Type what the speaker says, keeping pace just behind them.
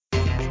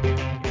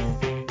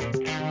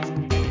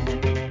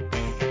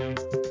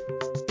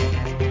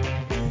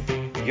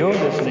You're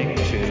listening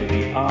to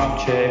the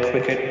Armchair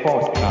Cricket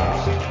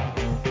Podcast.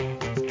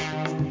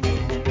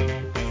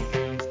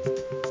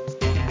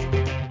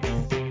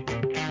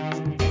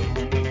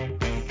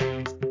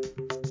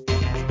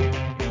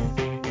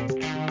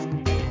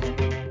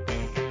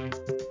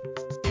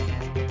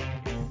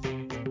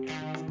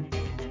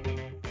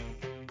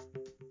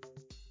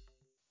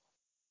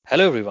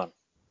 Hello, everyone.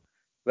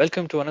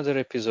 Welcome to another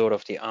episode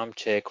of the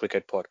Armchair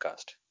Cricket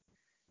Podcast.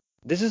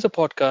 This is a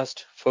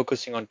podcast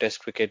focusing on Test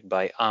cricket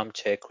by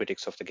armchair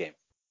critics of the game.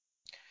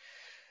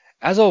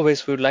 As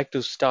always, we would like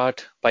to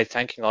start by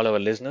thanking all our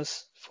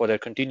listeners for their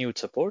continued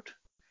support.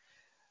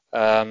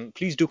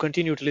 Please do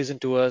continue to listen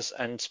to us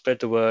and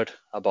spread the word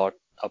about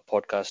our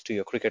podcast to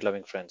your cricket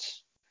loving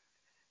friends.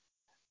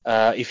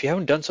 If you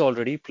haven't done so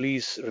already,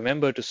 please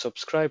remember to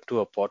subscribe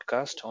to our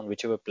podcast on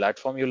whichever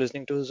platform you're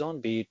listening to us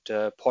on, be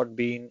it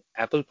Podbean,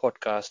 Apple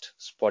Podcast,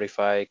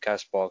 Spotify,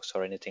 Castbox,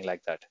 or anything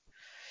like that.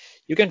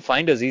 You can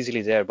find us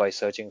easily there by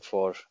searching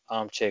for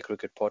Armchair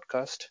Cricket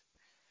Podcast.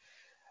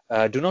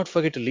 Do not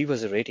forget to leave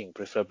us a rating,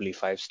 preferably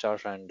 5 star,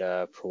 and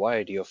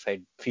provide your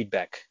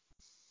feedback.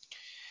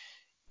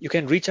 You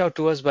can reach out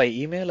to us by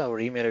email. Our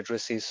email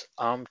address is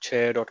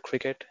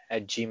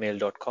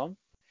armchair.cricket@gmail.com.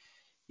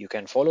 You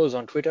can follow us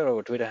on Twitter.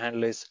 Our Twitter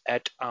handle is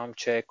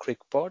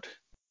 @armchaircrickpod.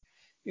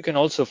 You can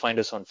also find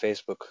us on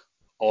Facebook.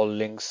 All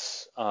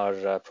links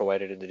are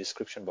provided in the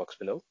description box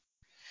below.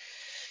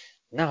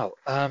 Now,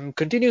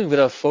 continuing with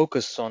our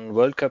focus on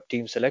World Cup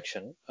team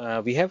selection,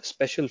 we have a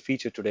special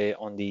feature today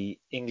on the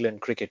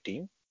England cricket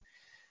team.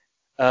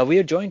 We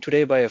are joined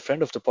today by a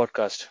friend of the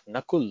podcast,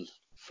 Nakul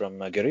from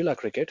Guerrilla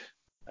Cricket,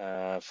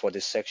 for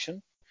this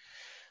section.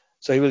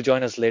 So he will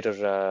join us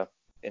later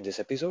in this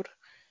episode.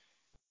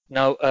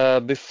 Now,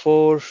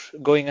 before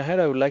going ahead,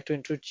 I would like to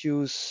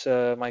introduce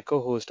my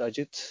co-host,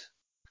 Ajit.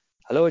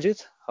 Hello,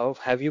 Ajit. How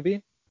have you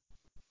been?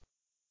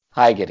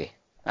 Hi, Giri.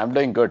 I'm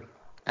doing good.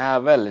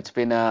 Well, it's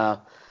been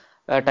a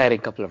Mm,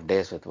 tiring couple of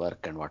days with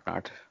work and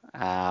whatnot.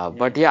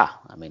 But mm. yeah,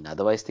 I mean,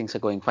 otherwise things are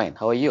going fine.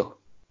 How are you?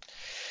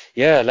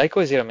 Yeah,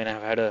 likewise here. I mean,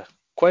 I've had a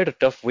quite a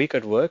tough week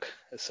at work,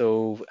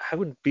 so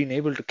haven't been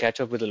able to catch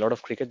up with a lot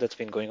of cricket that's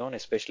been going on,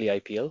 especially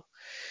IPL.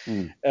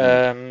 Mm,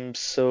 mm.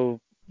 So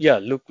yeah,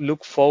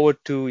 look forward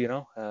to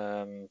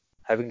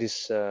having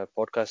this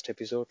podcast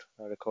episode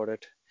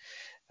recorded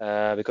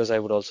because I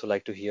would also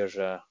like to hear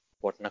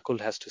what Nakul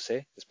has to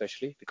say,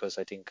 especially because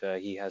I think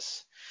he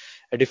has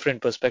a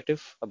different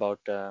perspective about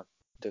the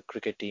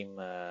cricket team,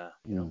 Mm,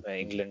 mm.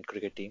 England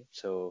cricket team.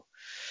 So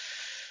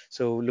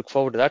look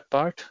forward to that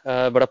part.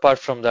 But apart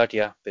from that,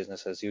 yeah,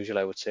 business as usual,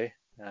 I would say.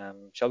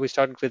 Shall we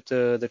start with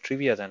the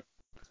trivia then?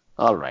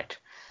 All right.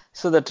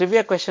 So the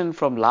trivia question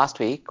from last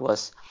week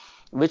was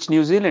which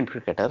New Zealand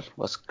cricketer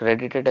was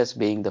credited as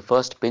being the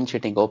first pinch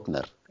hitting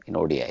opener in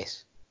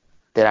ODIs,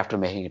 thereafter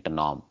making it a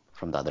norm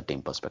from the other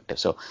team perspective.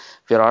 So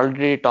we're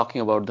already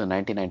talking about the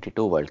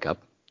 1992 World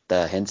Cup,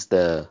 hence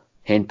the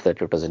hint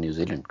that it was a New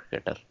Zealand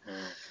cricketer.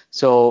 Mm,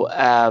 So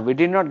we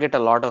did not get a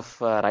lot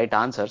of right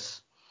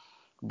answers,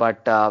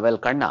 but well,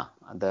 Kanna,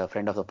 the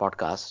friend of the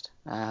podcast,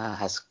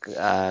 has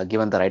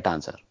given the right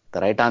answer.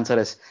 The right answer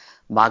is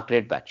Mark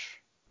Greatbatch,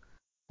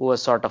 who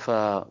was sort of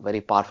a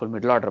very powerful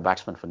middle order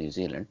batsman for New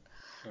Zealand,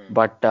 mm,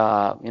 but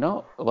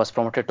was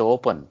promoted to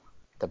open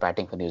the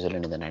batting for New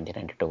Zealand in the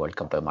 1992 World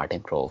Cup by Martin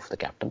Grove, the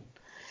captain.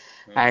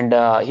 mm, And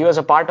he was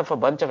a part of a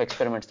bunch of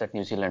experiments that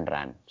New Zealand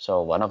ran.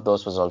 So one of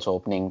those was also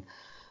opening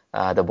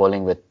the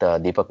bowling with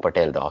Deepak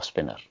Patel, the off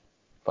spinner,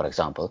 for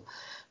example.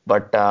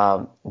 But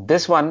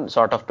this one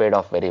sort of paid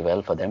off very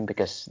well for them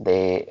because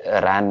they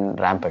ran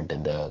rampant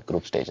in the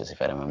group stages,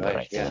 if I remember right.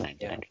 right, in the Yeah.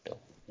 Yeah. 1992,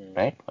 Mm,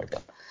 right? World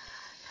Cup.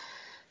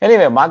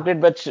 Anyway, Mark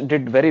Didbach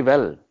did very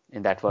well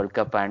in that World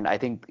Cup, and I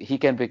think he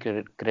can be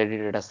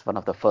credited as one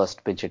of the first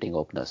pinch hitting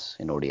openers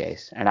in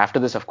ODIs. And after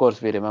this, of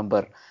course, we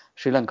remember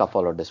Sri Lanka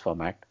followed this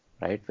format,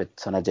 right? With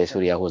Sanath yeah.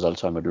 Jayasuriya, who was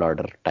also a middle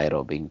order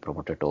Tyro, being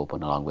promoted to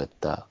open along with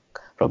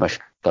Ramesh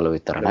Kalavitarana, and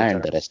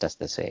Kalavitarana. the rest, as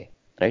they say,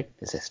 right,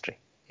 is history.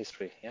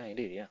 History. Yeah,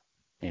 indeed. Yeah.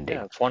 Indeed.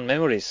 Yeah. Fond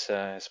memories,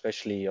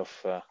 especially of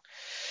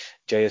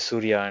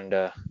Jayasuriya and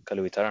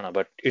Kalavitarana.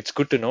 But it's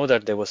good to know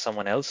that there was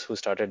someone else who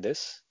started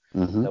this.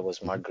 Mm-hmm. That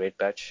was Mark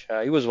Greatbatch.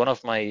 He was one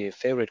of my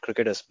favorite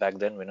cricketers back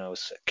then when I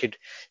was a kid.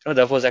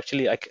 That was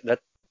actually that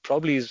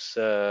probably is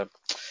the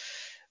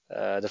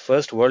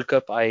first World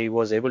Cup I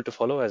was able to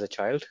follow as a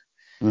child.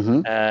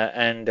 Mm-hmm.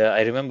 And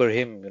I remember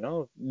him,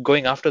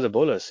 going after the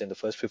bowlers in the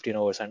first 15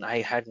 overs, and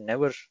I had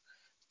never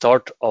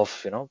thought of,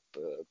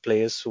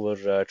 players who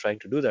were trying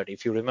to do that.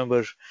 If you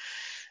remember,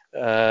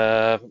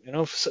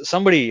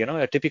 somebody,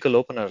 a typical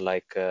opener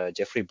like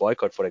Jeffrey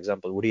Boycott, for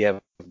example, would he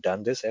have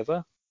done this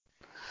ever?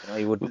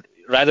 He would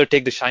rather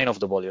take the shine of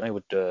the ball. He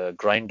would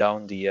grind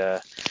down the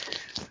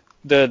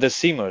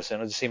seamers,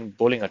 the seam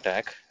bowling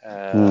attack in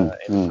the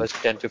Mm-hmm. first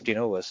 10, 15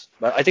 overs.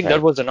 But I think that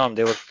Right. was the norm.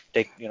 They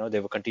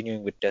were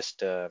continuing with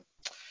test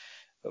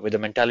with the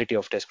mentality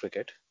of test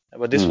cricket.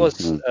 But this was,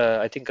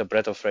 Mm-hmm. I think, a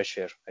breath of fresh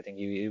air. I think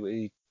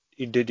he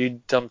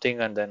did something,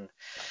 and then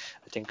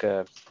I think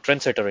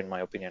trendsetter in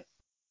my opinion.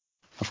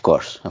 Of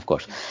course, of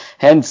course.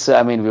 Hence,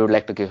 I mean, we would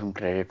like to give him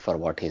credit for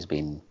what he's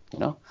been,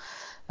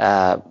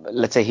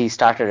 let's say he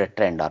started a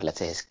trend, or let's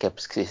say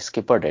he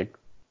skippered it,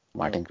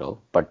 Martin Grove,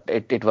 but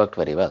it worked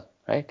very well,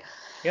 right?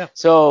 Yeah.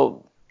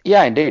 So,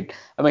 yeah, indeed.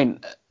 I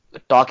mean,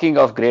 talking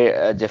of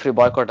great Jeffrey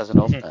Boycott as an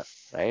opener,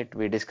 right?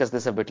 We discussed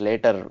this a bit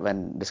later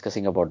when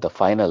discussing about the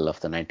final of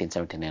the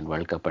 1979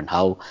 World Cup and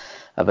how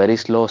a very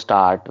slow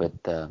start with,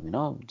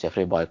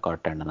 Jeffrey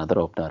Boycott and another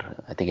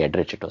opener, I think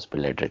Edrich, it was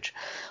Bill Edrich,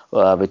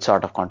 which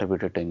sort of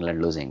contributed to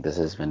England losing. This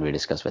is when we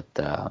discussed with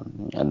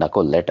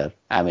Nakul later.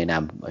 I mean,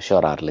 I'm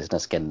sure our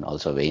listeners can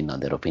also weigh in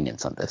on their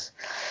opinions on this.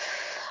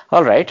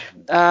 All right,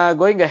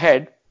 going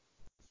ahead.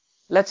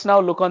 Let's now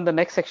look on the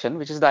next section,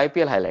 which is the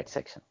IPL highlights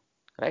section,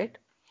 right?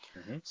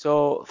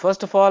 So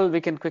first of all,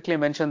 we can quickly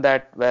mention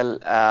that, well,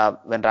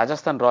 when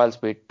Rajasthan Royals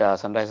beat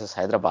Sunrisers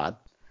Hyderabad,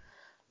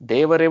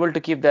 they were able to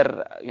keep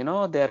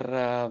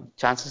their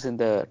chances in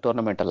the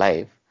tournament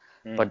alive,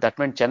 but that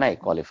meant Chennai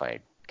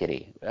qualified.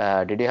 Kiri,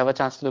 did you have a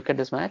chance to look at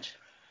this match?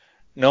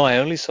 No, I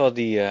only saw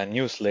the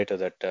news later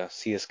that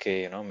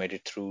CSK, made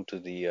it through to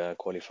the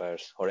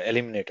qualifiers or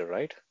eliminator,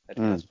 right? I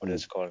think that's what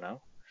it's called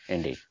now.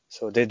 Indeed.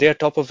 So they are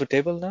top of the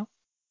table now,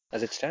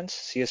 as it stands.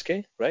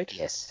 CSK, right?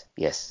 Yes,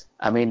 yes.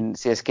 I mean,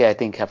 CSK, I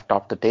think, have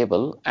topped the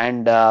table,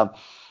 and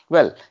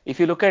well, if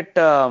you look at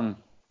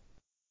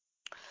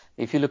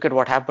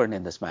what happened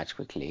in this match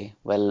quickly,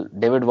 well,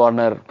 David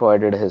Warner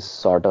provided his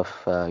sort of,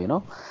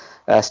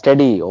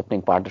 steady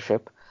opening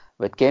partnership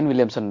with Kane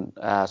Williamson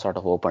sort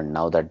of opened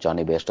now that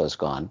Johnny Bairstow is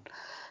gone.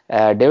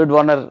 David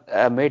Warner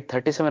made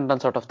 37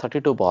 runs out of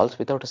 32 balls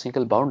without a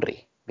single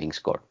boundary being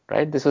scored,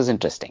 right? This was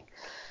interesting.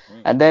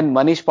 And then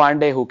Manish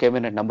Pandey, who came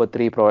in at number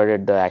 3,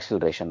 provided the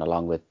acceleration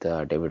along with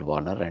David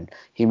Warner, and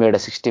he made a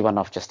 61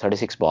 off just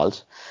 36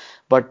 balls.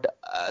 But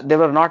there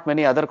were not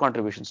many other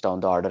contributions down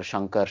the order.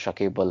 Shankar,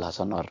 Shakib Al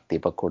Hasan, or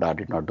Deepak Hooda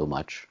did not do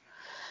much.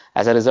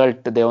 As a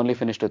result, they only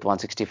finished with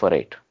 160 for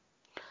 8.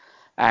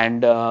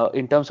 And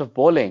in terms of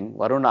bowling,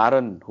 Varun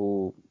Aaron,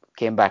 who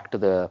came back to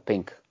the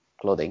pink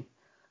clothing,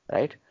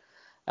 right?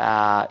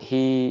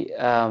 He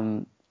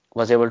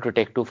was able to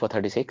take 2 for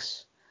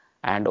 36.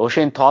 And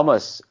O'Shane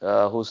Thomas,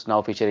 who's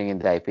now featuring in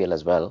the IPL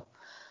as well,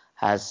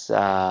 has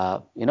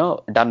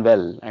done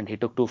well, and he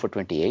took 2 for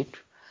 28.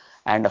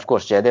 And of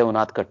course, Jaydev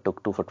Unadkat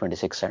took 2 for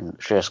 26, and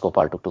Shreyas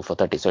Gopal took 2 for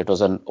 30. So it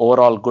was an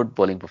overall good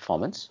bowling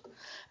performance.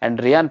 And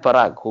Riyan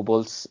Parag, who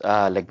bowls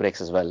leg breaks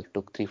as well,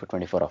 took 3 for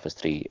 24 off his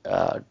 3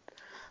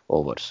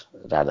 overs,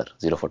 rather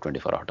 0 for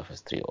 24 out of his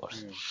 3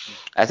 overs.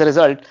 As a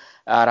result,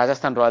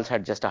 Rajasthan Royals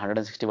had just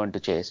 161 to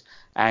chase,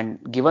 and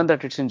given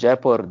that it's in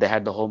Jaipur, they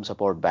had the home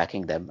support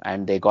backing them,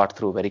 and they got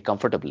through very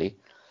comfortably.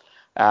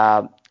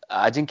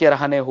 Ajinkya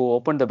Rahane, who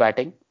opened the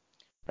batting,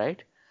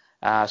 right,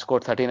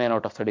 scored 39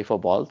 out of 34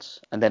 balls,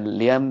 and then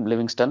Liam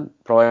Livingston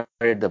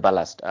provided the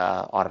ballast,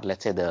 or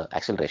let's say the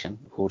acceleration,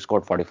 who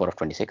scored 44 of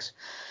 26.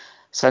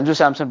 Sanju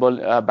Samson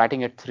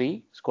batting at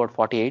 3, scored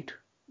 48,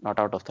 not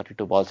out of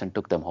 32 balls, and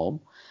took them home.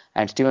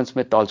 And Steven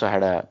Smith also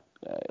had a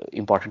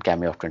important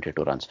cameo of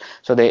 22 runs.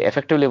 So they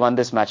effectively won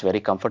this match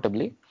very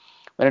comfortably.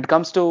 When it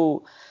comes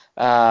to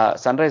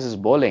Sunrisers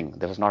bowling,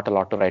 there was not a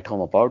lot to write home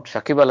about.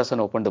 Shakib Al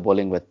Hasan opened the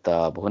bowling with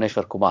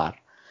Bhuvneshwar Kumar,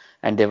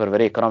 and they were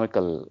very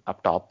economical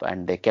up top,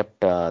 and they kept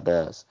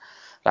the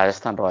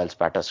Rajasthan Royals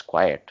batters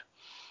quiet.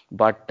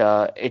 But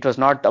it was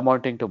not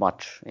amounting to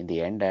much in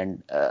the end.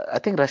 And I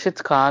think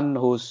Rashid Khan,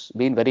 who's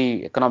been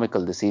very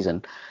economical this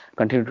season,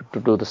 continued to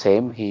do the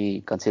same.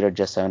 He conceded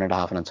just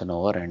 7.5 runs an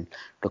over and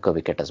took a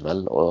wicket as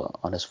well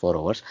on his 4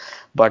 overs.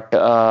 But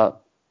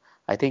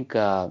I think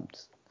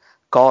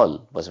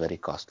Kaul was very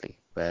costly,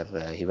 where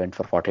he went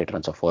for 48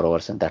 runs of 4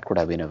 overs, and that could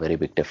have been a very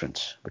big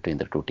difference between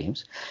the two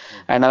teams.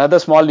 And another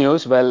small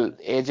news, well,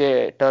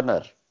 Ashley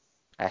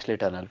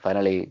Turner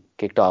finally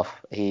kicked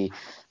off. I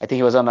think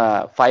he was on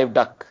a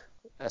 5-duck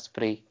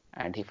spree,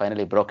 and he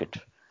finally broke it.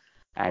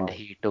 And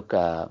he took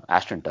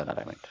Ashton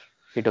Turner,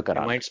 he took a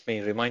run. Reminds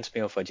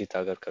me of Ajit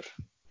Agarkar.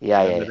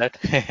 Yeah, Remember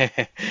yeah.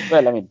 that?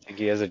 Well, I mean, I think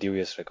he has a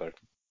dubious record.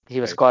 he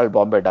was called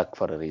Bombay Duck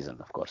for a reason,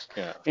 of course.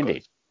 Yeah, of Indeed.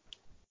 course.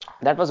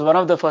 That was one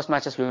of the first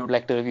matches we would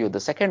like to review. The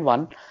second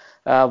one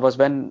was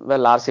when,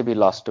 well, RCB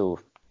lost to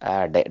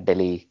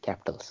Delhi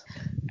Capitals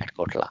at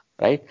Kotla,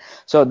 right?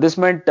 So this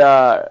meant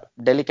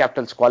Delhi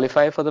Capitals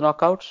qualify for the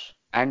knockouts,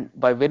 and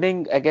by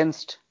winning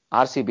against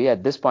RCB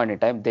at this point in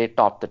time, they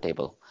topped the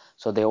table.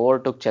 So they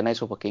overtook Chennai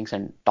Super Kings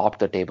and topped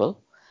the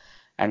table.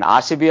 And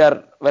RCB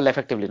are, well,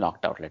 effectively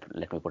knocked out.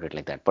 Let me put it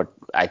like that. But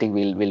I think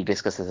we'll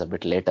discuss this a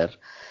bit later,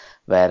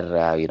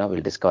 where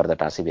we'll discover that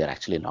RCB are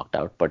actually knocked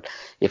out. But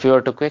if you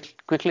were to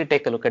quickly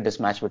take a look at this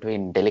match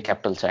between Delhi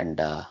Capitals and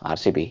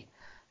RCB,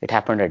 it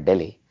happened at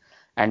Delhi.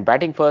 And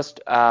batting first,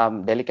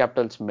 Delhi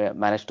Capitals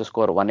managed to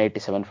score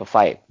 187 for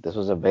 5. This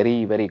was a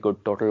very, very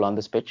good total on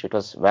this pitch. It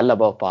was well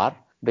above par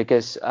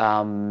because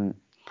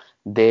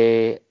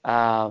they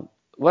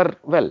were,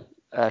 well,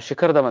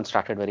 Shikhar Dhawan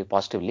started very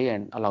positively,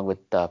 and along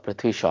with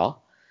Prithvi Shaw.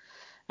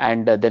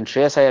 And then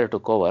Shreyas Iyer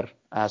took over.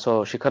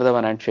 So Shikhar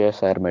Dhawan and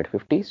Shreyas Iyer made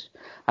 50s.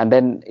 And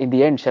then in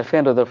the end,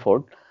 Sherfane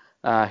Rutherford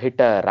hit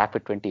a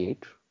rapid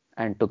 28.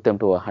 and took them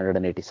to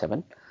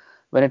 187.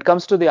 When it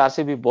comes to the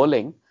RCB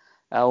bowling,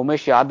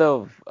 Umesh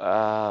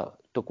Yadav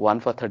took 1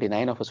 for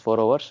 39 of his 4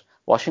 overs.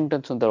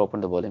 Washington Sundar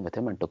opened the bowling with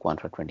him and took 1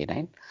 for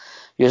 29.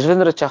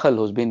 Yuzvendra Chahal,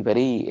 who's been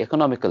very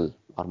economical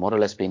or more or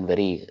less been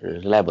very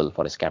reliable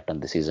for his captain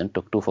this season,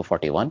 took 2 for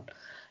 41.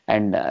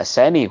 And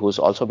Saini, who's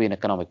also been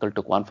economical,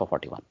 took 1 for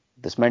 41.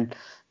 This meant,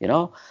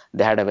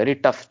 they had a very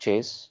tough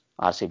chase,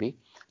 RCB.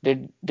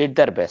 Did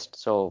their best.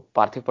 So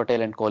Parthiv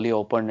Patel and Kohli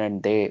opened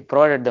and they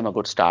provided them a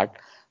good start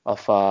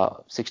of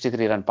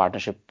 63-run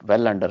partnership,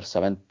 well under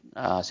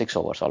 6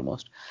 overs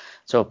almost.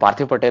 So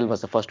Parthiv Patel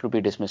was the first to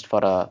be dismissed for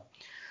a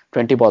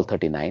 20 ball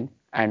 39,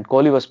 and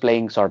Kohli was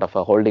playing sort of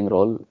a holding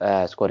role,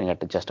 scoring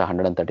at just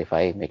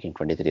 135, making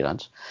 23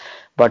 runs.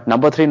 But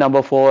number 3,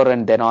 number 4,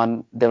 and then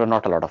on, there were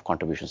not a lot of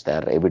contributions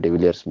there. AB de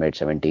Villiers made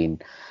 17,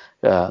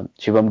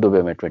 Shivam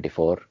Dube made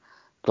 24,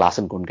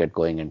 Klaasen couldn't get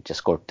going and just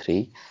scored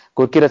 3.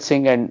 Gurkirat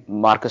Singh and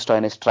Marcus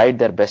Stoinis tried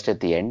their best at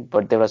the end,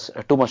 but there was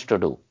too much to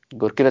do.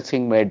 Gurkirat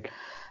Singh made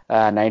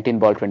 19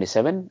 ball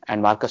 27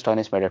 and Marcus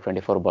Stoinis made a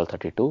 24 ball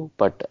 32.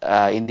 But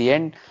in the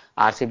end,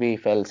 RCB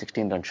fell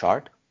 16 runs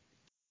short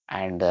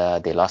and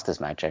they lost this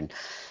match. And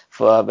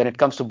when it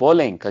comes to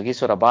bowling,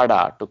 Kagiso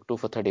Rabada took 2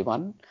 for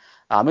 31.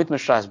 Amit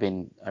Mishra has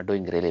been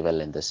doing really well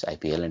in this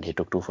IPL and he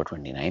took 2 for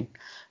 29.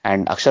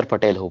 And Akshar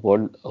Patel,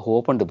 who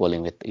opened the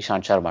bowling with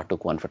Ishant Sharma,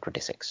 took 1 for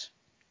 26.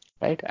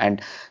 Right?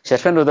 And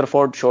Sherfan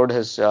Rutherford showed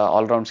his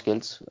all-round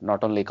skills,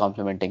 not only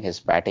complementing his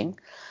batting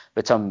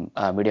with some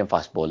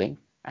medium-fast bowling,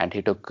 and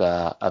he took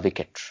a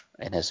wicket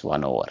in his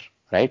 1 over.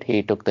 Right?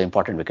 He took the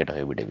important wicket of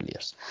AB de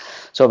Villiers.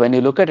 So when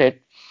you look at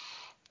it,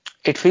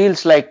 it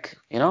feels like,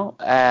 the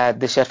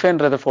Sherfan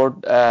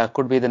Rutherford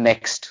could be the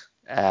next,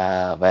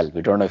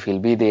 we don't know if he'll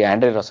be the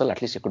Andre Russell,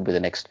 at least he could be the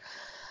next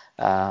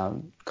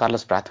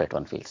Carlos Brathwaite,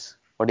 one feels.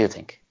 What do you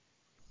think?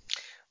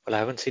 Well, I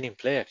haven't seen him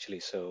play actually,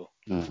 so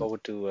look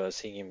forward to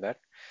seeing him back.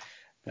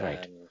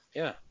 Right.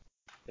 Yeah,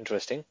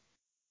 interesting.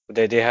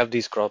 They have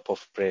these crop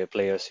of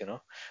players,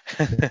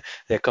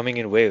 they're coming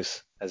in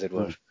waves, as it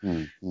were.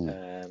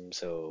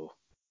 So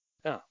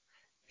yeah,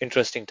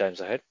 interesting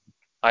times ahead.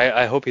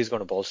 I hope he's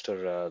going to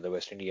bolster the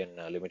West Indian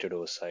limited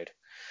overs side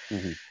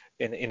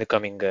in the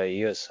coming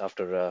years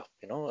after a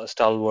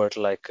stalwart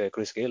like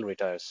Chris Gayle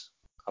retires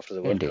after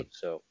the World Cup.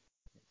 So.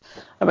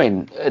 I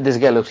mean, this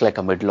guy looks like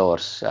a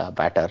mid-overs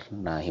batter.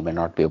 He may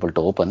not be able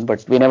to open,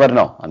 but we never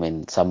know. I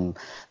mean,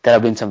 there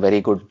have been some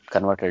very good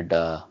converted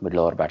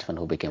middle-over batsmen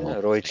who became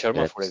Rohit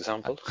Sharma, for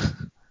example.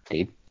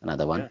 Indeed,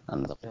 another one,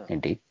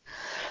 indeed.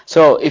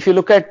 So, if you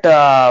look at,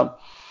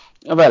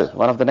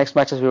 one of the next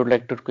matches we would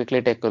like to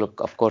quickly take a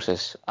look, of course,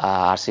 is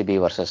RCB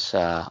versus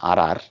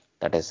RR.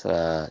 That is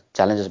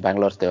Challengers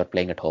Bangalore. They were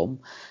playing at home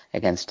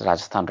against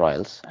Rajasthan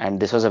Royals, and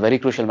this was a very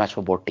crucial match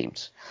for both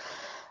teams.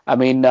 I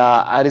mean,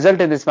 a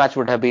result in this match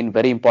would have been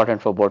very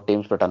important for both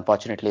teams, but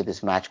unfortunately,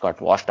 this match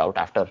got washed out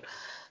after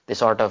they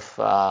sort of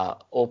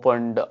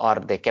opened, or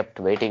they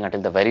kept waiting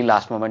until the very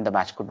last moment the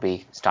match could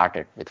be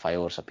started with 5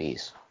 overs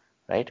apiece,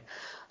 right?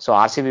 So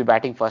RCB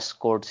batting first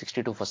scored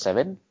 62 for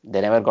 7.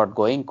 They never got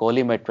going.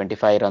 Kohli made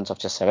 25 runs of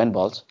just 7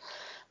 balls,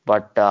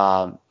 but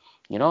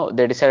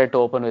they decided to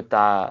open with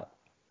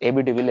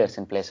AB de Villiers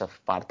in place of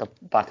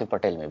Parthiv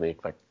Patel. Maybe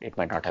it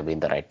might not have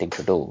been the right thing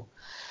to do.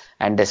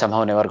 And they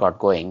somehow never got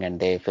going, and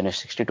they finished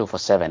 62 for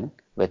 7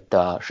 with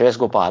Shreyas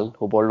Gopal,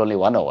 who bowled only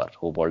 1 over,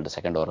 who bowled the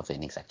second over of the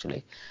innings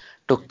actually,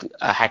 took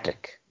a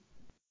hat-trick.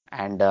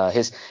 And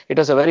it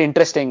was a very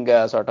interesting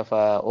sort of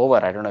over.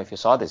 I don't know if you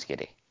saw this,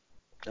 Giri.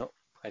 No,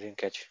 I didn't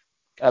catch.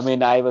 I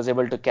mean, I was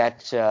able to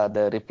catch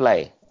the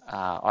reply,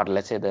 or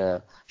let's say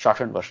the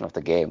shortened version of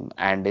the game.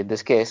 And in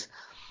this case,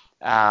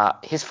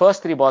 his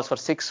first 3 balls were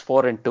 6,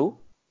 4, and 2.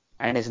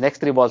 And his next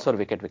 3 balls were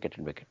wicket, wicket,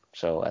 and wicket.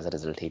 So as a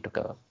result, he took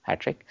a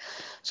hat-trick.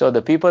 So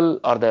the people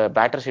or the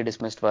batters he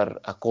dismissed were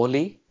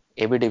Kohli,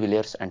 AB de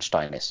Villiers, and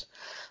Stoinis.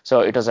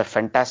 So it was a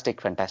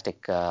fantastic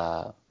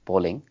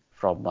bowling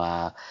from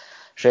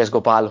Shreyas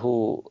Gopal,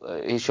 who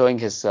is showing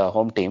his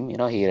home team.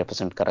 He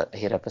represents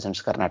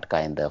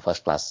Karnataka in the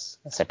first class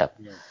setup.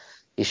 Yeah.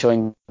 He's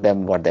showing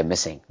them what they're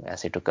missing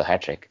as he took a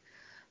hat-trick.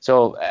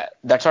 So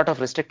that sort of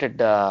restricted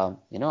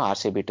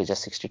RCB to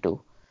just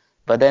 62.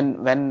 But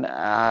then when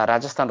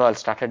Rajasthan Royals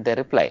started their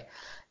reply,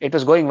 it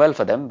was going well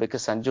for them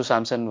because Sanju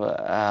Samson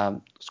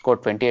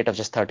scored 28 of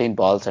just 13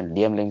 balls and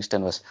Liam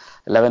Livingstone was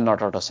 11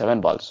 not out of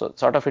 7 balls. So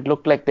sort of it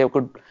looked like they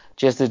could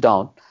chase this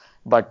down,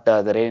 but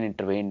the rain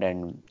intervened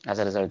and as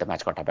a result the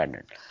match got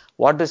abandoned.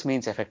 What this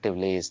means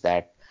effectively is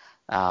that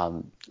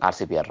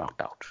RCB are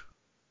knocked out.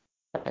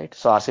 Right?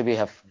 So RCB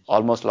have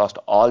almost lost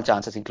all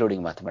chances,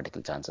 including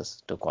mathematical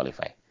chances, to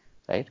qualify.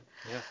 Right?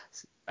 Yeah.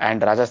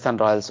 And Rajasthan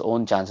Royals'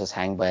 own chances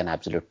hang by an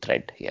absolute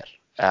thread here.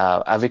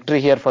 A victory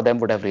here for them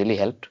would have really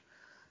helped,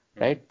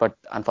 right? But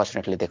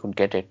unfortunately, they couldn't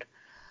get it.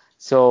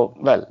 So,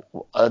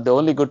 the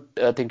only good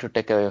thing to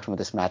take away from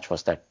this match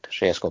was that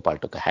Shreyas Gopal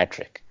took a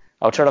hat-trick.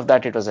 Outside of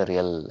that, it was a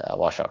real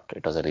washout.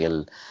 It was a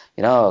real,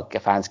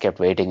 fans kept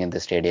waiting in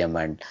the stadium,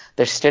 and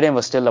the stadium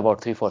was still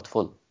about 3/4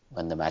 full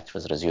when the match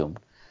was resumed.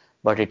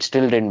 But it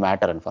still didn't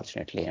matter,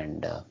 unfortunately,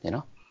 and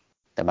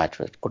the match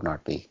could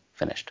not be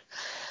finished.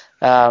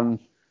 Um,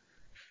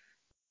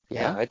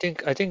 Yeah, yeah. I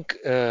think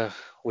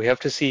we have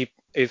to see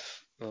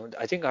if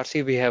I think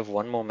RCB have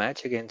one more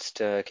match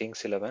against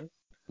Kings 11.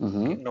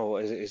 Hmm. No,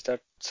 is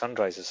that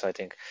Sunrisers? I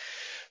think.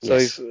 So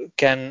if Yes.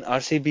 can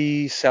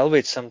RCB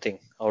salvage something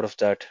out of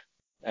that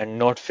and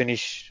not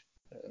finish,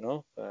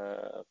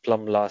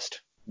 plumb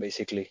last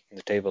basically in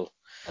the table,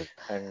 Well,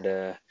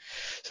 and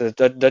so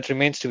that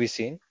remains to be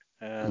seen.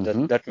 That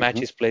hmm. that match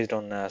Hmm. is placed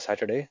on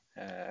Saturday,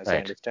 as I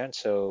Right. understand.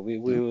 So we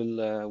Mm.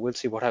 will we'll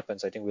see what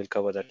happens. I think we'll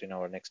cover that in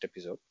our next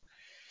episode.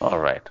 All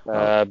right. All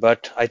right.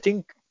 But I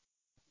think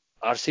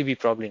RCB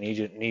probably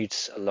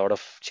needs a lot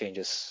of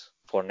changes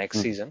for next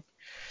Mm-hmm. season.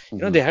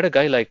 Mm-hmm. They had a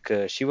guy like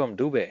Shivam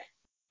Dubey,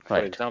 for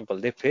Right. example.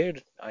 They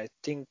paid, I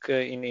think,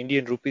 in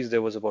Indian rupees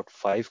there was about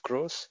 5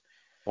 crores.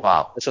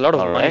 Wow. That's a lot of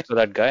All money right. for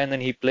that guy. And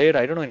then he played,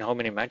 I don't know in how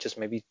many matches,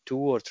 maybe 2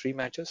 or 3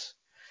 matches.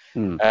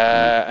 Mm-hmm.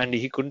 And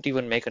he couldn't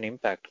even make an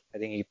impact. I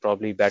think he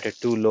probably batted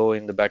too low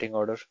in the batting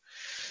order.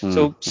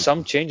 So Mm-hmm.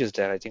 some changes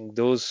there. I think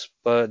those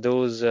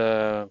buys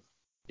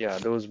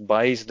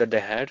that they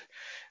had.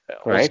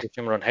 Also, Right.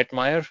 Shimron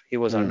Hetmeyer, he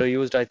was Mm.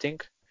 underused, I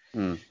think.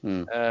 Mm.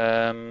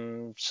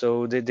 Mm.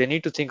 So they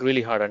need to think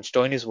really hard. And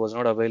Stoinis was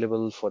not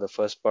available for the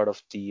first part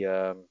of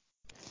the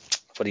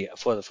for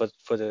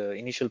the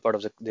initial part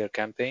of their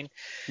campaign.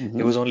 He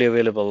Mm-hmm. was only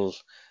available,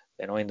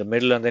 in the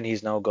middle, and then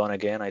he's now gone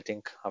again. I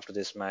think after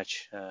this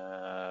match,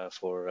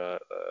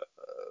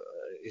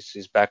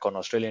 he's back on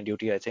Australian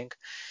duty. I think.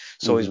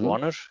 So is Mm-hmm.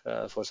 Warner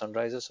for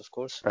Sunrisers, of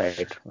course.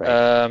 Right.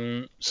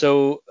 Right.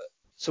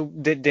 So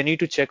they need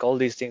to check all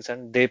these things,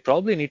 and they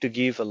probably need to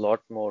give a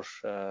lot more.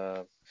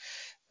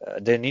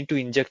 They need to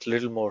inject a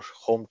little more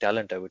home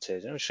talent, I would say.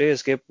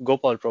 Shreyas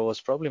Gopal Pro was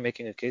probably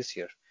making a case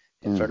here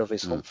in front Mm. of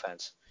his home Mm.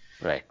 fans.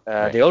 Right. They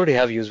Right. already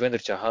have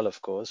Yuzvendra Chahal,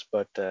 of course,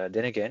 but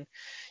then again,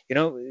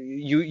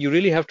 you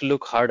really have to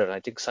look harder. I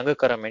think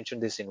Sangakkara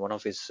mentioned this in one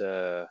of his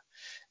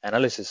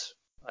analysis.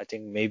 I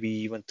think maybe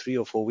even 3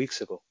 or 4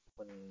 weeks ago,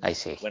 when I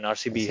see. when I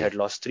RCB see. had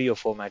lost 3 or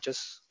 4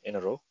 matches in a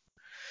row.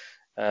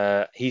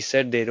 He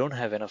said they don't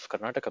have enough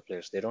Karnataka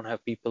players. They don't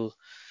have people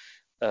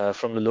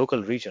from the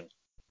local region.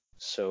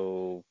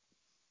 So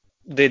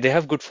they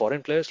have good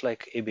foreign players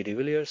like AB de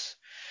Villiers,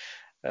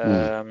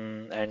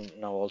 Mm. and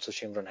now also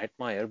Shimron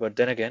Hetmeyer. But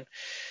then again,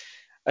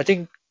 I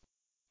think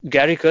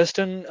Gary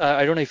Kirsten,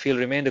 I don't know if he'll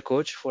remain the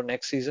coach for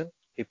next season.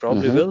 He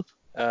probably Mm-hmm. will.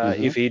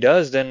 Mm-hmm. If he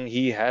does, then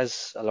he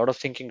has a lot of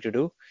thinking to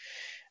do.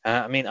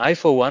 I mean, I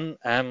for one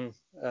am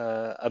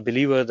a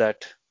believer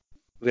that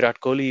Virat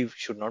Kohli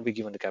should not be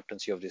given the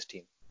captaincy of this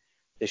team.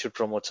 They should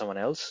promote someone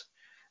else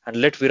and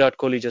let Virat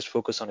Kohli just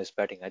focus on his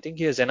batting. I think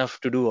he has enough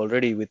to do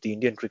already with the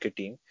Indian cricket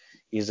team.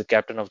 He is the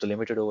captain of the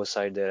limited over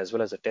side there as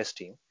well as the test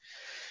team.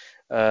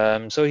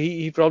 So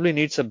he probably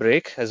needs a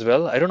break as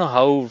well. I don't know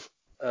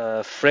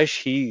how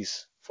fresh he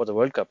is for the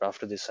World Cup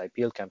after this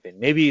IPL campaign.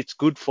 Maybe it's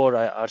good for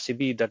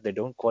RCB that they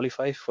don't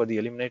qualify for the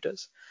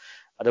eliminators.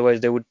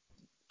 Otherwise,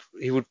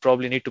 he would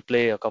probably need to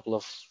play a couple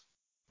of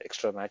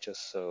extra matches.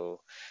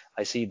 So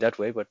I see it that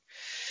way. But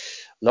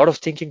a lot of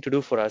thinking to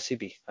do for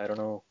RCB. I don't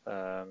know.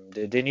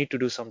 They need to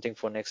do something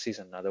for next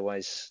season.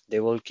 Otherwise, they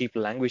will keep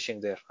languishing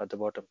there at the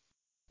bottom,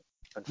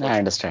 I unfortunately.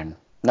 understand.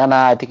 No, no,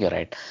 I think you're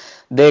right.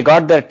 They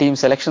got their team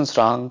selection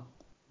strong.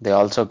 They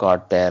also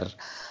got their,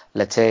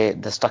 let's say,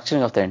 the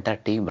structuring of the entire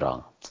team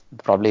wrong.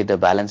 Probably the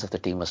balance of the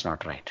team was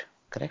not right.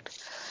 Correct.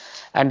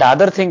 And the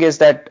other thing is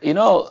that,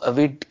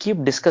 we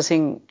keep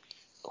discussing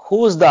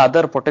who's the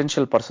other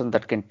potential person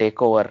that can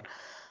take over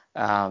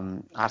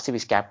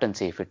RCB's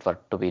captaincy if it were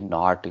to be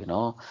not,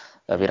 Mm,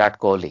 Virat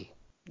Kohli.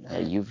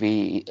 mm,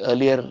 We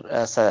earlier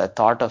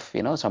thought of,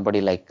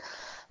 somebody like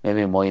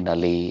maybe Moeen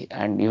Ali,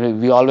 and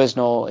we always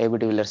know AB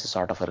de Villiers is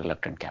sort of a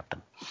reluctant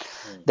captain.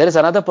 mm. There is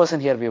another person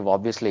here we've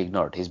obviously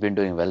ignored. He's been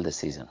doing well this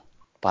season,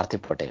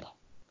 Parthiv Patel.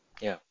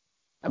 Yeah.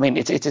 I mean,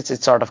 it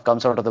sort of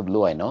comes out of the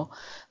blue, I know,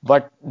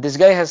 but this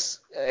guy has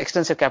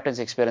extensive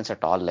captaincy experience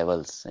at all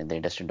levels in the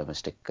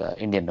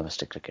Indian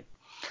domestic cricket.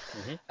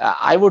 Hmm.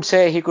 I would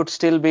say he could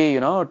still be,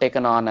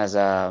 taken on as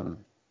a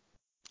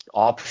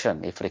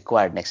option if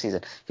required next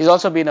season. He's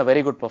also been a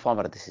very good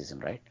performer this season,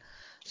 right?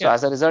 So Yeah.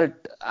 as a result,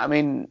 I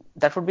mean,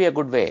 that would be a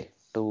good way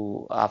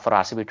to for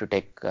RCB to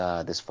take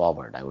this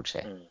forward, I would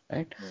say, Mm,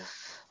 right? mm.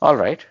 All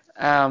right.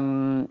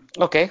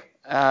 Okay.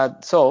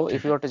 So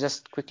if you were to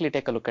just quickly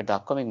take a look at the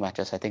upcoming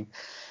matches, I think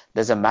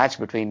there's a match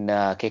between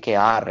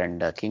KKR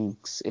and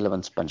Kings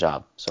 11's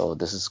Punjab. So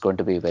this is going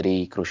to be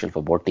very crucial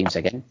for both teams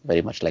again,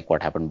 very much like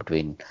what happened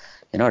between,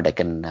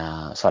 Rajasthan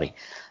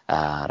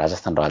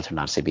Royals and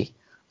RCB.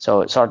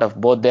 So sort of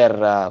both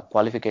their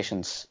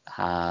qualifications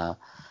hang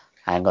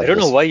I on don't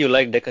know this. why you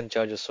like Deccan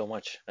Chargers so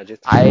much, Ajit.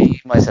 I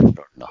myself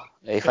don't know.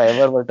 If I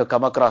ever were to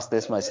come across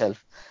this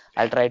myself,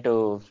 I'll try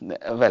to,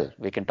 well,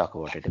 we can talk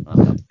about it in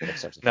another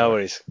episode if you No want.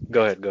 worries.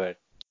 Go ahead. Go ahead.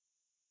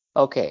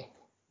 Okay,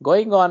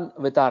 going on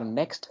with our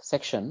next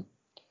section.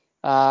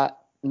 Uh,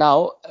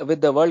 Now,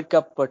 with the World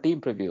Cup team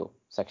preview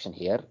section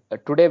here,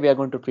 today we are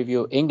going to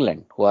preview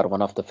England, who are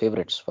one of the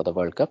favorites for the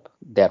World Cup.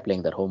 They are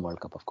playing their home World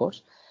Cup, of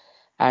course.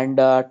 And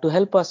to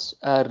help us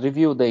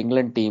review the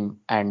England team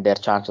and their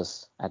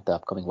chances at the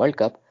upcoming World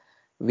Cup,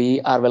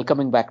 we are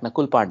welcoming back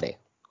Nakul Pandey,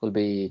 who'll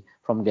be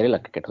from Guerrilla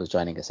Cricket, who's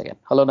joining us again.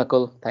 Hello,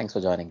 Nakul. Thanks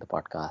for joining the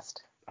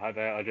podcast. Hi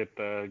there,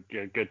 Ajit.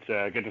 Good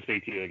to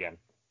speak to you again.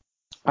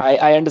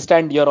 I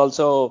understand you're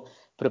also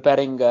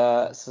preparing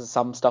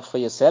some stuff for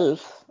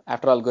yourself.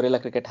 After all, Guerrilla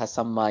Cricket has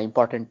some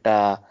important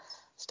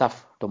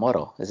stuff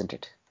tomorrow, isn't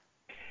it?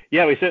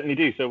 Yeah, we certainly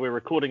do. So we're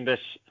recording this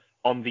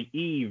on the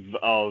eve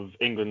of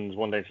England's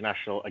one-day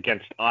international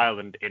against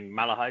Ireland in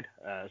Malahide.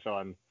 So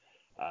I'm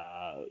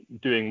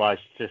doing my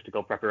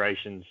statistical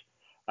preparations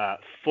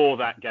for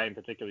that game,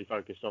 particularly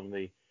focused on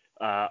the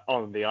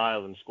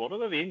Ireland squad.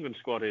 Although the England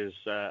squad is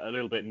a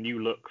little bit new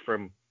look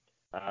from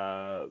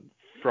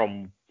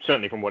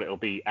certainly from what it'll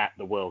be at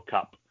the World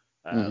Cup.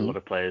 A lot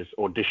of players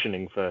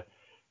auditioning for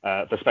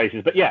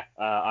spaces. But yeah,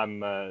 I'm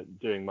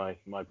doing my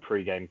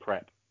pre-game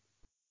prep.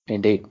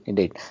 Indeed.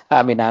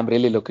 I mean, I'm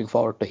really looking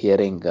forward to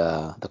hearing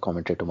the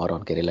commentary tomorrow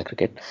on Guerrilla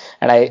Cricket.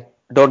 And I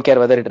don't care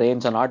whether it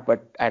rains or not,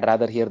 but I'd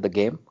rather hear the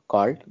game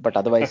called. But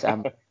otherwise,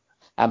 I'm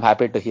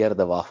happy to hear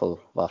the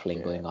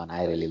waffling going on.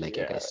 I really like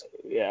you guys.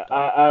 Yeah,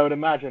 I would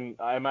imagine.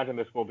 I imagine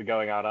this will be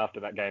going out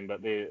after that game,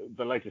 but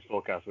the latest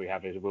forecast we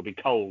have is it will be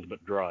cold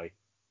but dry.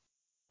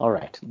 All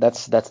right,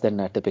 that's then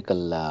a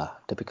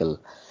typical,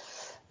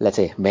 let's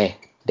say May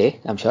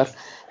day, I'm sure.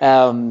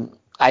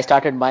 I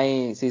started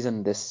my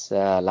season this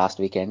last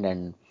weekend,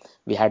 and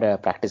we had a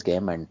practice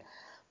game, and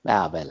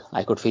well,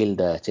 I could feel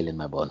the chill in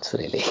my bones,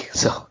 really.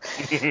 So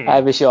I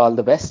wish you all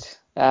the best.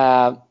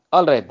 All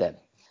right then,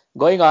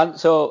 going on.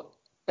 So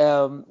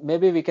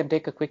maybe we can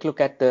take a quick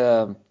look at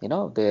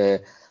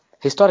the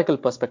historical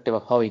perspective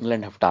of how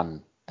England have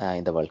done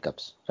in the World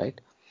Cups,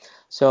 right?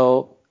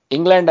 So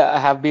England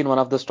have been one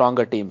of the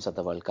stronger teams at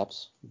the World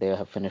Cups. They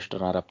have finished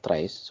runner-up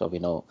thrice. So we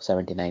know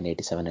 79,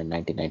 87, and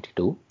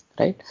 1992,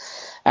 right?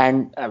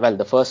 And well,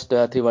 the first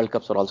three World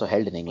Cups were also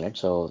held in England,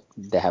 so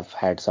they have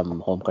had some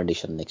home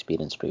condition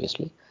experience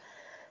previously.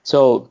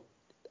 So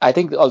I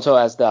think also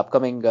as the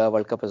upcoming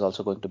World Cup is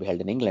also going to be held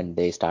in England,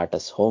 they start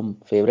as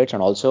home favorites,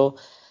 and also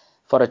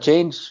for a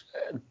change,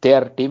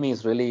 their team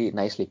is really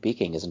nicely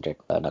peaking, isn't it,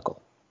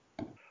 Nakul?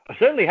 It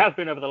certainly has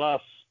been over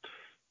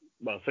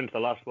since the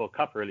last World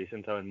Cup, really,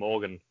 since Owen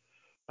Morgan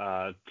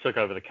took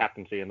over the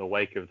captaincy in the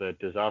wake of the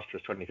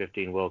disastrous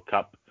 2015 World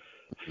Cup.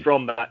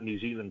 From that New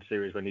Zealand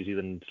series, when New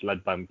Zealand,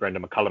 led by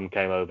Brendan McCullum,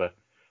 came over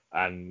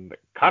and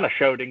kind of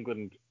showed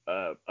England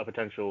a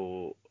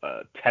potential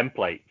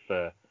template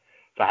for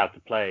how to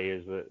play,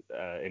 is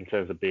that in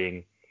terms of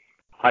being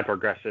hyper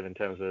aggressive, in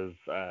terms of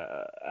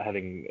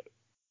having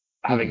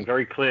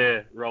very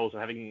clear roles and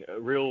having a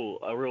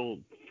real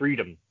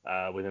freedom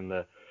within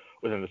the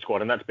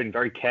squad, and that's been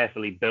very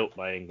carefully built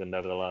by England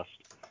over the last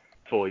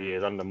 4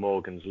 years under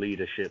Morgan's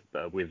leadership,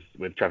 with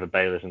Trevor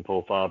Bayliss and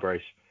Paul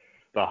Farbrace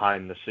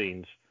behind the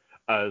scenes,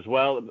 as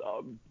well.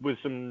 With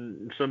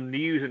some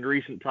news in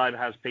recent time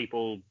has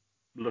people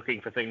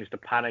looking for things to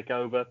panic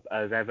over,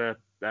 as ever.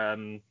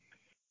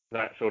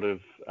 That sort of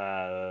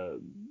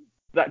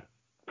that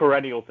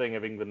perennial thing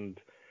of England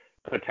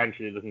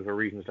potentially looking for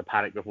reasons to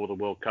panic before the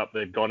World Cup.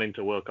 They've gone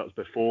into World Cups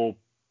before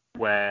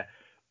where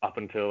up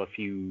until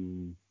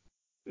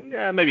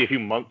maybe a few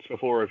months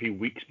before, or a few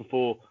weeks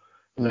before,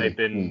 they've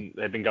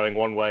been going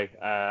one way,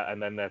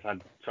 and then they've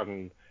had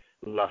sudden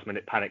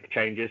last-minute panic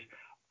changes.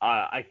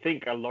 I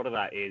think a lot of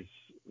that is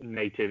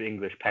native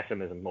English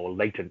pessimism, or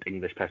latent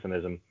English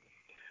pessimism.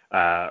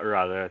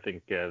 Rather, I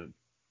think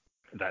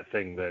that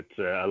thing that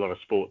a lot of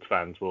sports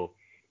fans will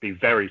be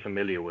very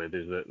familiar with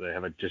is that they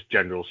have a just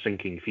general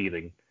sinking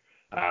feeling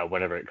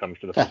whenever it comes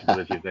to the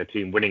possibility of their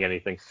team winning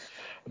anything.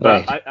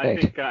 But right,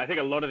 I think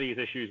a lot of these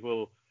issues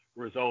will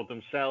resolve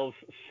themselves.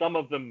 Some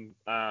of them,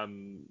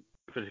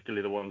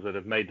 particularly the ones that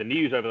have made the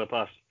news over the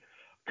past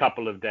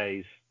couple of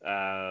days,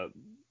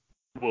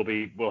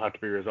 will have to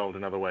be resolved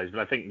in other ways.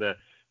 But I think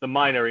the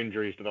minor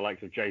injuries to the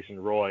likes of Jason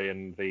Roy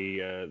and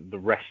the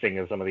resting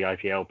of some of the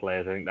IPL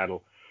players, I think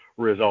that'll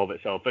resolve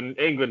itself. And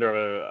England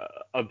are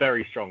a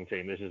very strong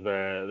team. This is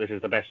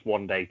the best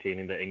one-day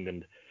team that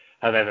England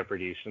have ever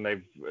produced, and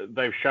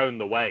they've shown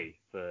the way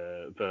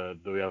for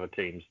the other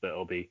teams that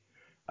will be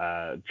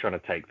trying to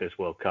take this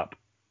World Cup.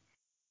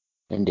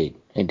 Indeed.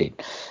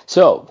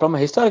 So, from a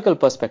historical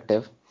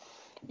perspective,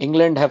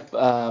 England have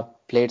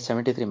played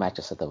 73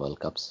 matches at the World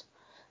Cups.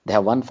 They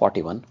have won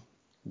 41,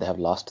 they have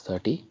lost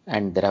 30,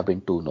 and there have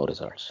been 2 no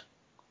results.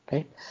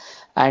 Right?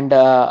 And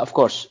of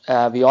course,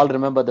 we all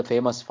remember the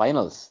famous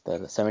finals,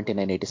 the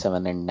 79,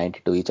 87, and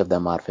 92. Each of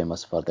them are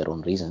famous for their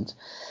own reasons.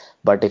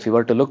 But if you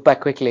were to look back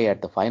quickly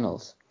at the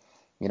finals,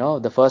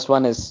 the first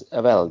one is,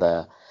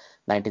 the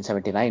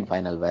 1979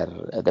 final, where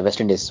the West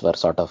Indies were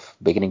sort of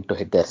beginning to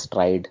hit their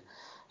stride,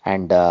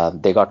 and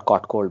they got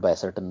caught cold by a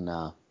certain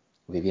Sir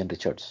Vivian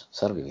Richards,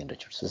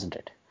 isn't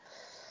it?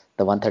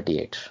 The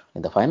 138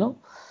 in the final.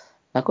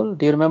 Nakul,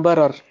 do you remember,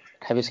 or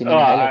have you seen any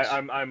highlights?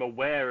 I'm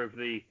aware of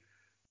the.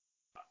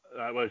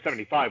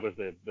 75 was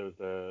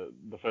the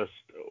first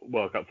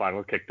World Cup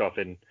final, kicked off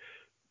in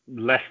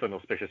less than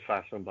auspicious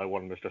fashion by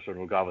one Mr.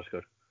 Sunil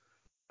Gavaskar.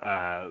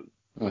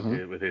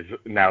 with his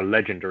now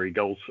legendary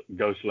go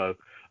slow.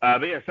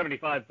 But yeah,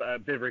 75.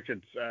 Viv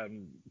Richards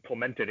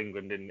tormented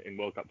England in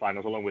World Cup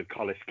finals along with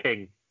Collis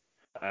King,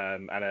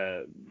 and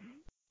a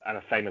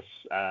famous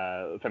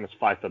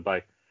fifer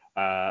by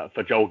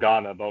for Joel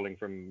Garner, bowling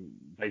from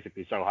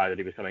basically so high that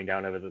he was coming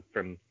down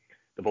from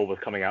the ball was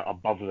coming out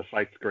above the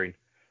sight screen.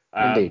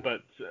 Indeed.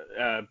 But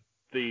I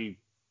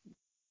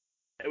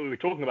was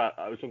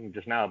talking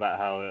just now about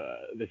how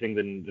this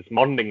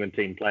modern England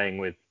team playing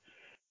with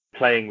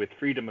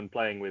freedom and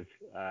playing with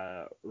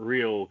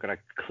real kind of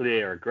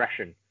clear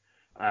aggression.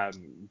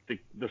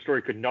 The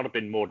story could not have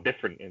been more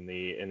different in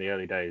the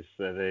early days.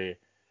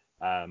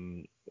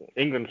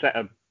 England set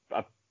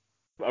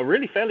a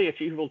really fairly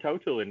achievable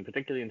total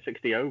particularly in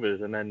 60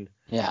 overs, and then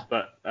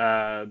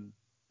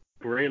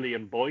Brearley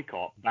and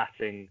Boycott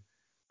batting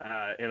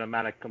in a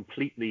manner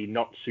completely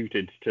not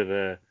suited to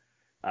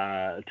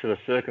the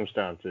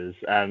circumstances,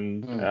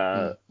 and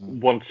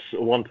once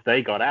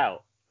they got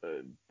out,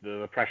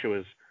 the pressure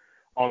was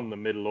on the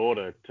middle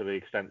order to the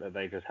extent that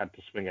they just had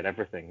to swing at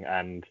everything,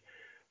 and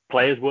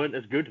players weren't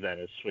as good then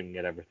as swinging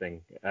at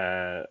everything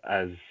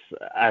as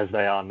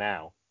they are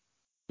now.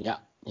 Yeah.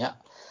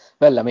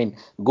 Well, I mean,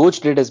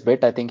 Gooch did his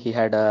bit. I think he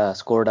had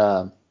scored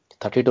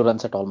 32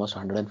 runs at almost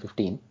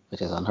 115,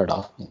 which is unheard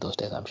of in those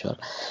days, I'm sure.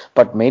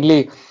 But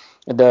mainly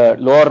the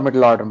lower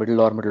middle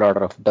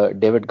order of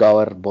David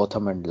Gower,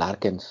 Botham, and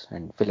Larkins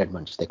and Phil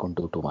Edmonds, they couldn't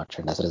do too much.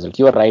 And as a result,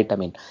 you are right. I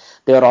mean,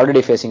 they were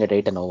already facing at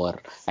 8 and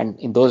over. And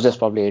in those days,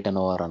 probably 8 and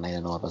over or 9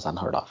 and over was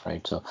unheard of,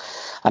 right? So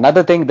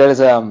another thing, there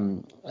is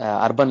urban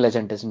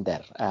legend, isn't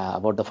there,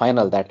 about the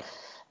final that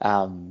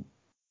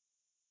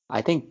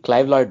I think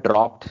Clive Lloyd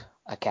dropped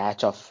a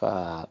catch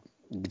of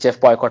Jeff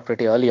Boycott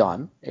pretty early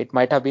on. It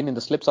might have been in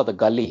the slips of the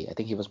gully. I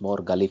think he was more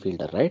gully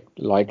fielder, right,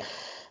 Lloyd?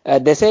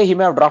 They say he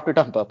may have dropped it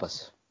on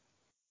purpose.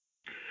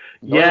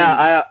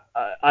 Yeah,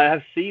 I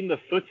have seen the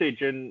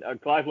footage, and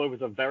Clive Lloyd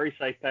was a very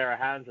safe pair of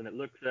hands, and it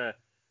looks a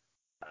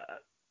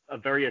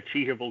very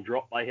achievable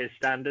drop by his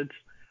standards.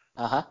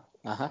 I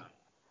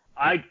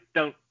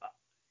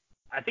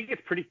think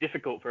it's pretty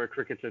difficult for a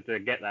cricketer to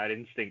get that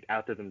instinct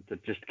out of them to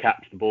just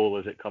catch the ball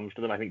as it comes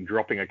to them. I think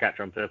dropping a catch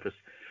on purpose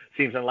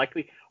seems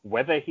unlikely.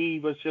 Whether he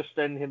was just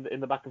then in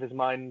the back of his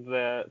mind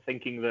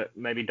thinking that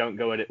maybe don't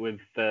go at it with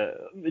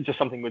just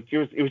something with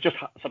it was just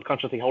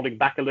subconsciously holding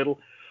back a little.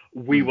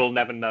 We will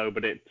never know,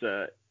 but it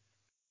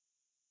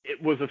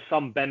was of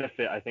some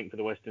benefit, I think, for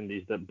the West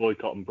Indies that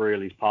Boycott and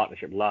Brearley's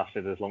partnership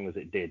lasted as long as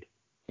it did.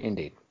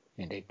 Indeed.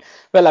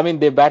 Well, I mean,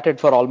 they batted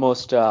for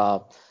almost,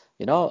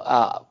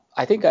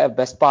 I think a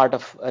best part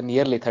of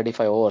nearly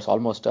 35 overs,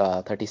 almost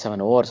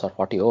 37 overs or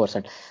 40 overs,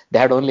 and they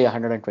had only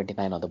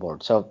 129 on the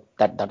board. So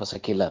that was a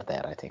killer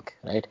there, I think,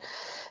 right?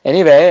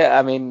 Anyway,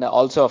 I mean,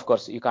 also, of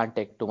course, you can't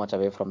take too much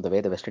away from the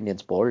way the West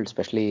Indians bowled,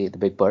 especially the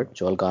big bird,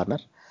 Joel Garner.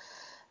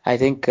 I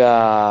think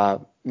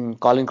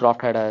Colin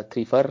Croft had a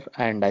 3-for,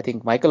 and I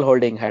think Michael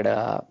Holding had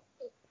a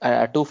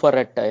 2-for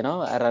at,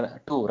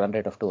 a 2 run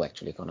rate of 2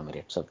 actually,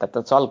 So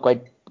that's all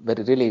quite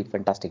really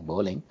fantastic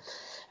bowling.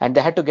 And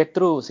they had to get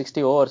through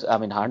 60 overs,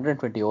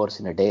 120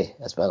 overs in a day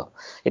as well.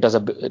 It was a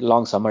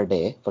long summer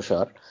day for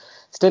sure.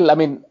 Still, I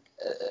mean,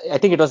 I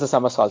think it was the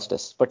summer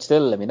solstice, but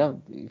still, if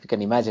you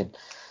can imagine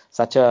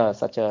such a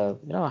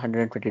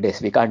 120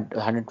 days,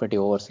 120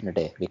 overs in a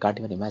day. We can't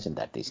even imagine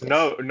that these days.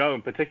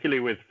 No, particularly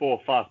with 4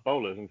 fast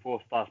bowlers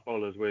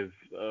with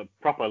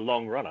proper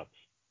long run-ups.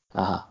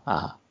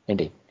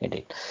 Indeed.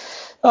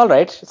 All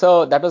right.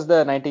 So that was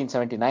the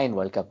 1979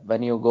 World Cup.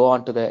 When you go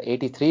on to the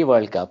 83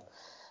 World Cup,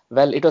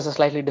 well, it was a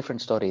slightly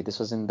different story. This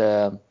was in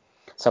the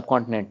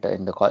subcontinent at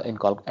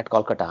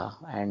Kolkata,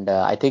 and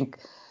I think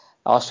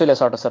Australia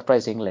sort of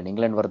surprised England.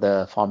 England were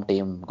the form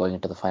team going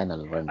into the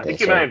final. I think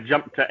you may have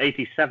jumped to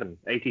 87.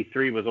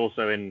 83 was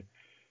also in.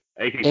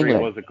 83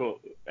 England.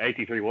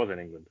 83 was in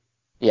England.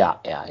 Yeah.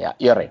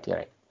 You're right.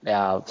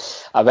 Well,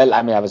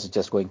 I was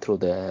just going through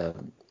the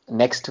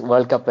next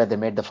World Cup where they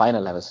made the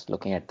final. I was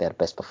looking at their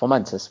best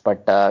performances,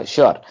 but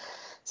sure.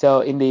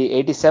 So in the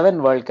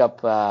 87 World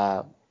Cup.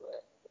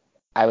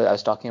 I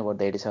was talking about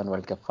the 87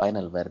 World Cup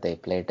final where they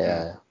played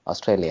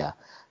Australia.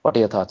 What are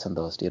your thoughts on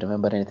those? Do you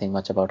remember anything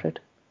much about it?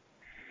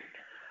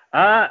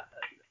 That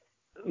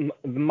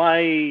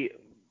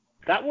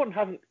one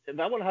hasn't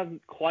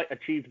quite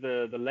achieved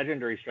the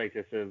legendary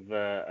status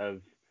of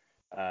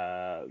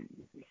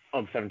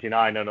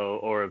 79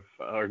 or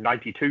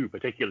 92,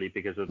 particularly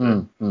because of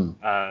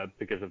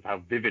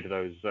how vivid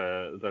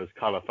those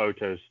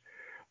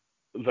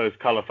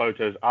color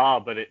photos are,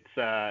 but it's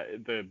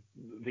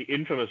the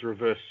infamous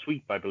reverse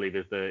sweep, I believe,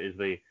 is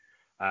the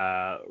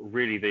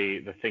really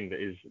the thing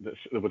that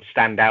would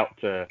stand out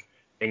to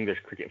English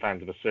cricket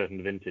fans of a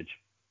certain vintage.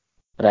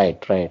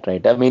 Right.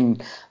 I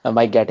mean,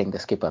 Mike Gatting, the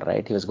skipper,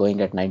 right? He was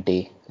going at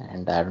 90,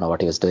 and I don't know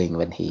what he was doing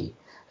when he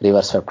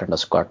reverse swept and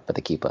was caught by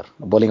the keeper.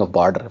 Bowling of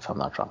border, if I'm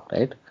not wrong,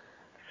 right?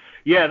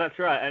 Yeah, that's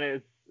right.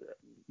 And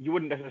you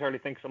wouldn't necessarily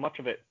think so much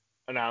of it.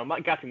 Now,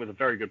 Mike Gatting was a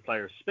very good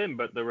player of spin,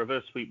 but the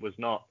reverse sweep was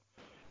not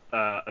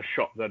a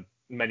shot that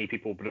many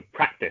people would have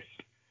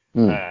practiced.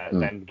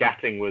 Then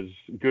Gatting was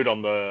good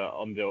on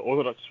the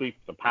orthodox sweep,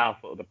 the power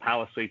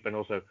sweep, and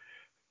also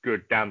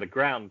good down the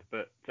ground.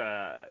 But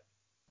I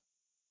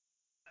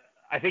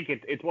think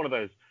it's one of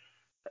those.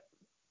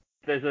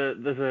 There's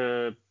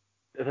a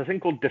thing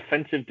called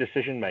defensive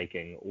decision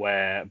making,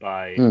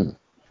 whereby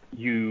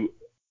you,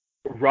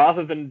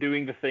 rather than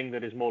doing the thing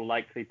that is more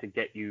likely to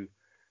get you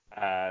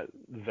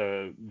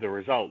the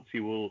results,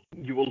 you will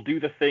do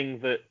the thing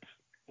that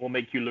will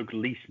make you look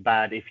least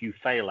bad if you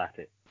fail at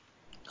it.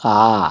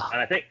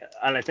 And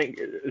I think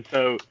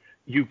so.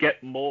 You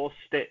get more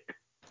stick,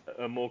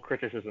 more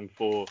criticism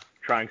for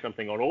trying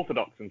something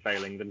unorthodox and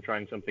failing than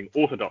trying something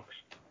orthodox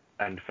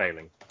and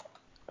failing.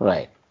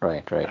 Right.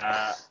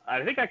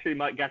 I think actually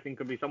Mike Gatting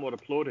could be somewhat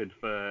applauded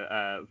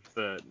for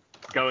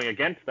going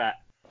against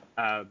that.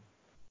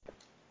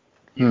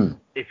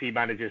 If he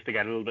manages to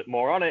get a little bit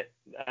more on it,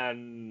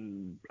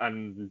 and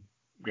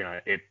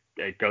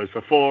it goes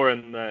for 4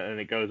 and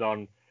it goes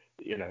on.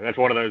 That's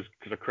one of those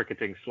sort of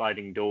cricketing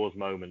sliding doors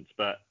moments.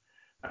 But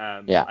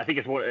I think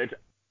it's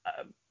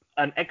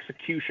an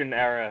execution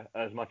error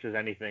as much as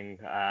anything.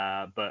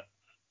 But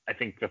I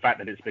think the fact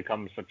that it's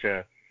become such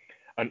an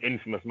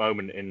infamous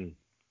moment in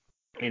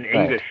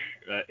English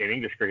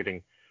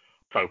cricketing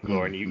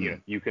folklore, and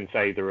you can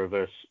say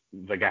the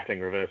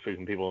Gatting reverse sweep,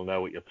 and people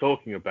know what you're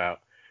talking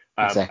about.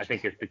 Exactly. I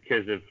think it's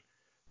because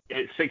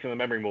it sticks in the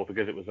memory more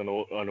because it was an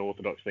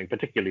unorthodox thing,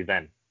 particularly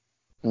then.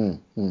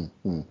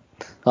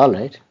 All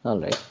right.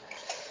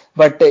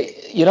 But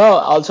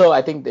also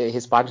I think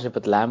his partnership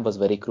with Lamb was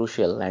very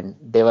crucial, and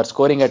they were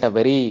scoring at a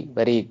very,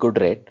 very good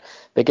rate,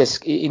 because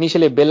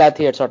initially Bill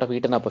Athey had sort of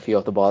eaten up a few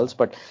of the balls,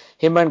 but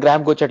him and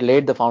Graham Gooch had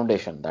laid the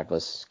foundation that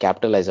was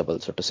capitalizable,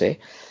 so to say.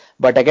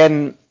 But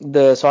again,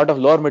 the sort of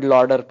lower middle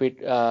order,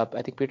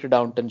 I think Peter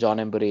Downton, John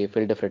Embury,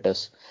 Phil De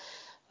Freitas.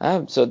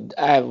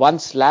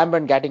 Once Lamb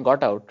and Gatting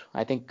got out,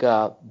 I think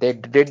they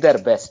did their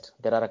best.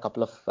 There are a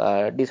couple of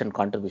decent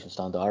contributions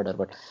down the order,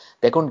 but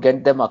they couldn't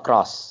get them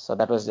across. So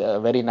that was a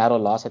very narrow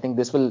loss. I think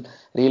this will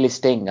really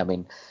sting. I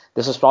mean,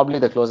 this was probably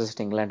the closest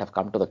England have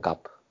come to the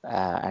cup,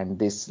 and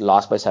this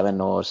loss by 7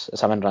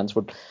 runs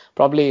would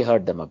probably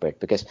hurt them a bit,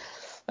 because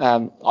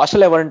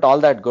Australia weren't all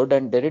that good,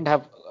 and they didn't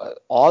have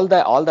all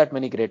that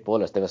many great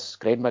bowlers. There was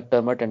Craig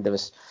McDermott, and there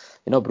was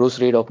Bruce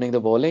Reid opening the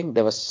bowling.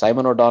 There was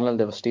Simon O'Donnell.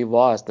 There was Steve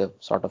Waugh as the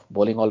sort of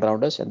bowling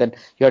all-rounders. And then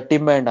you had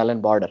Timber and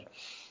Alan Border.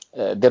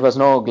 There was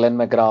no Glenn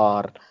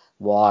McGrath or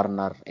Warren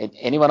or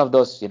any one of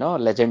those,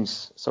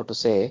 legends, so to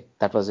say,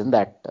 that was in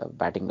that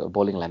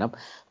bowling lineup.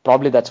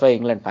 Probably that's why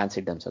England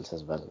fancied themselves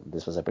as well.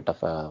 This was a bit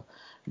of a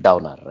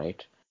downer,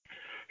 right?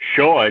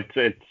 Sure.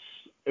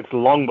 It's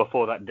long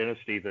before that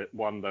dynasty that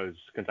won those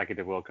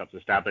consecutive World Cups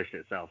established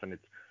itself. And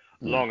it's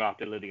long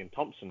after Lydian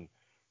Thompson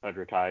had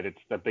retired.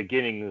 It's the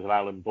beginnings of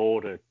Alan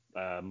Border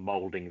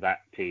moulding that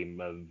team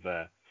of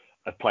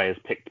players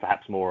picked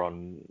perhaps more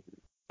on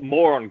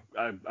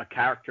a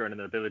character and an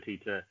ability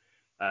to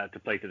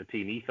play to the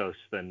team ethos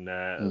than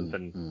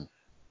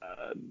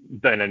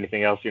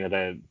anything else.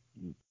 They're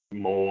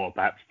more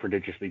perhaps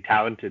prodigiously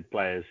talented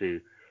players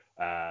who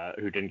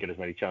didn't get as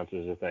many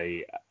chances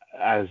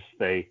as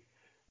they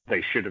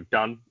should have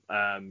done.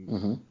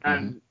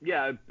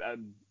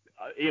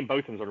 Ian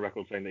Botham's on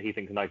record saying that he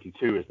thinks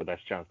 92 is the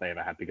best chance they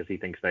ever had, because he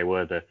thinks they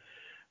were the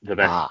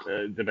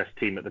best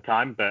team at the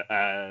time. But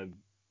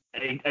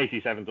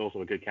 87 is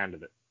also a good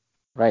candidate.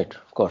 Right,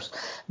 of course.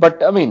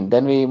 But I mean,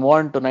 then we move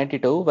on to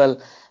 92.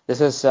 Well,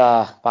 this is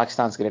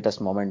Pakistan's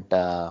greatest moment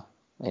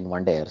in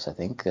one dayers, I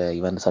think,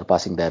 even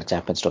surpassing their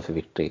Champions Trophy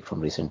victory from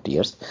recent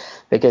years,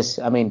 because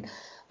I mean,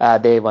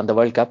 they won the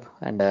World Cup,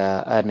 and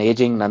an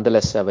aging,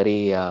 nonetheless, a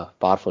very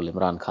powerful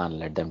Imran Khan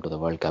led them to the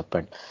World Cup.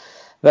 And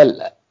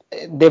well,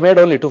 they made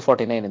only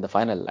 249 in the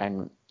final,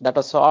 and that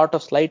was sort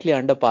of slightly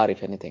under par,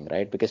 if anything,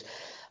 right? Because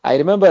I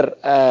remember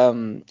a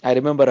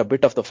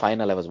bit of the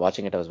final. I was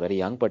watching it. I was very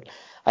young, but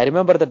I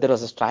remember that there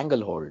was a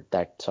stranglehold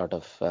that sort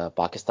of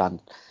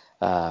Pakistan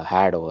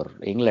had over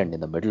England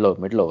in the middle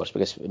overs,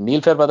 because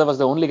Neil Fairbrother was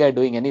the only guy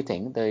doing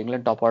anything. The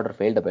England top order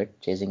failed a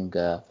bit, chasing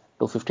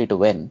 250 to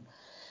win.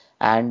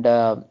 And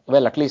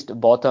at least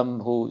Botham,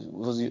 who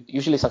was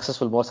usually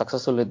more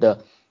successful with the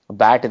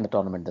bat in the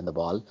tournament than the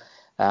ball,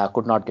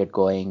 could not get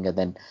going. And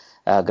then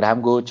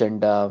Graham Gooch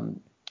and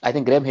I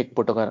think Graham Hick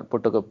put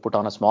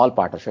on a small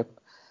partnership,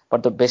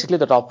 but basically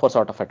the top 4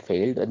 sort of had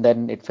failed, and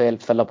then it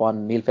fell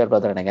upon Neil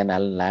Fairbrother and again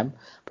Alan Lamb.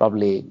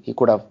 Probably he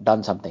could have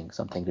done something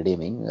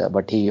redeeming,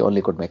 but he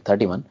only could make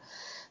 31.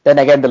 Then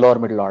again the lower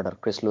middle order: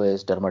 Chris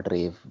Lewis, Dermot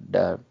Reeve,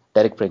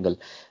 Derek Pringle.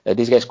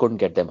 These guys couldn't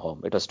get them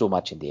home. It was too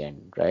much in the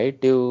end,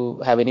 right? Do you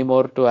have any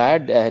more to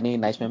add? Any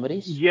nice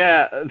memories?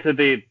 Yeah, so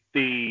the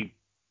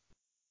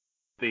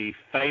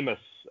famous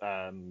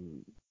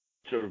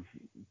sort of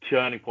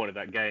turning point of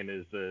that game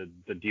is the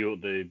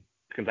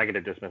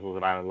consecutive dismissals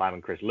of Alan Lamb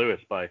and Chris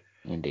Lewis by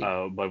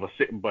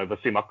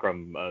Wasim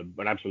Akram,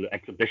 an absolute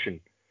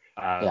exhibition.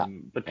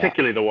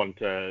 Particularly the one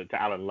to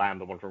Alan Lamb,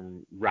 the one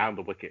from round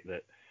the wicket.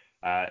 That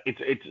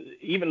it's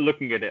even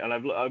looking at it, and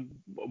I've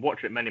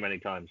watched it many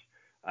times.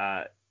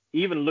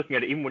 Even looking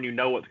at it, even when you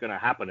know what's going to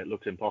happen, it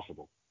looks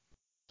impossible.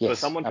 For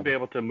someone to be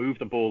able to move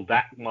the ball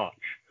that much,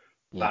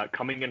 Yeah.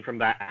 coming in from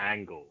that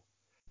angle,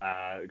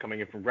 coming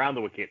in from round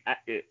the wicket,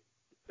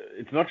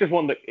 it's not just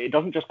one that it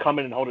doesn't just come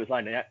in and hold its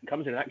line. It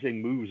comes in and actually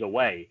moves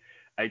away.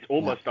 It's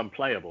almost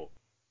unplayable.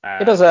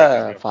 It was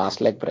a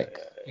fast leg break.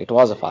 It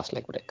was a fast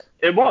leg break.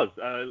 It was.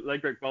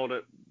 Leg break bowled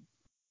at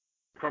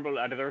probably,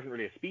 there isn't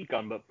really a speed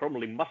gun, but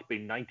probably must be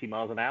 90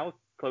 miles an hour,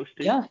 close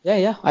to.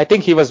 Yeah. I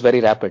think he was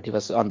very rapid. He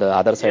was on the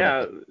other side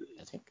of it,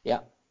 I think. Yeah.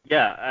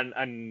 Yeah,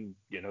 and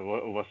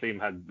Wasim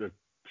had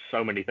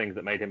so many things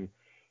that made him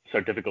so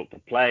difficult to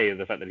play.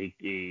 The fact that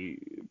he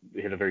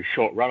hit a very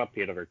short run up,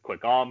 he had a very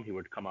quick arm. He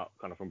would come up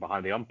kind of from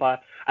behind the umpire,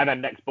 and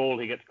then next ball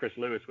he gets Chris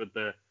Lewis with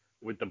the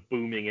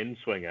booming in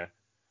swinger.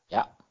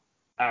 Yeah.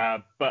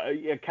 But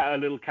a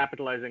little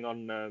capitalizing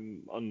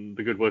on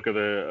the good work of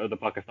the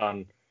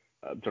Pakistan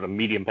sort of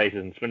medium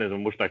pacers and spinners,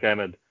 and Mushtaq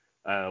Ahmed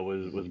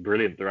was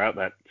brilliant throughout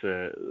that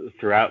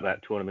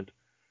tournament.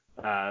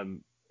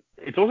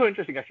 It's also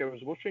interesting, actually. I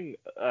was watching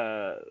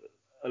a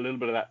little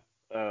bit of that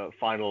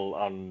final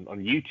on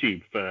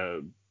YouTube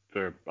for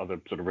other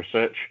sort of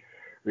research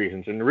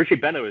reasons, and Richie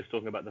Beno is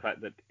talking about the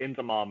fact that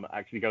Inzamam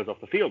actually goes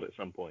off the field at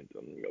some point,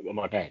 a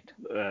much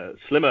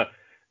slimmer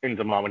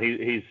Inzamam, and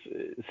he's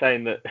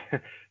saying that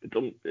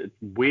it's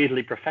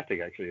weirdly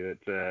prophetic, actually,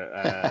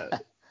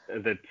 that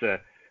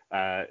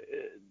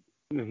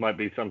this might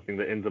be something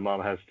that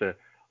Inzamam has to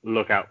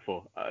look out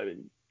for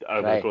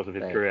over the course of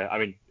his career. I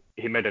mean,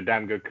 he made a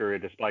damn good career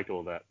despite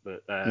all that.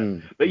 But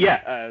that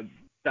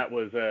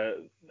was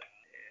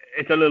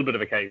it's a little bit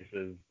of a case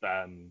of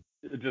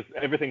just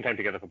everything came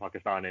together for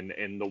Pakistan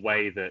in the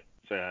way that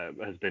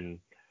has been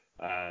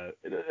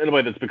in a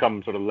way that's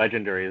become sort of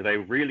legendary. They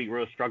really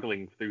were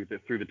struggling through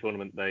the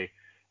tournament. They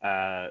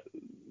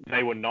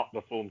were not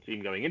the form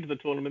team going into the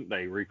tournament.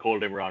 They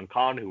recalled Imran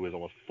Khan, who was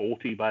almost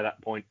 40 by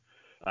that point.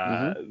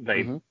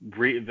 They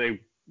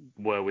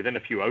were within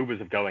a few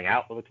overs of going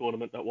out of the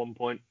tournament at one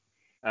point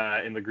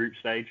in the group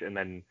stage, and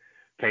then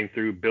came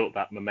through, built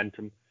that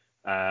momentum.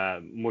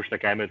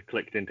 Mushtaq Ahmed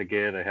clicked into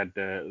gear. They had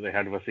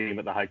Wasim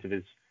at the height of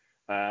his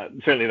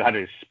certainly they had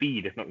his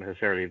speed, if not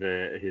necessarily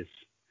his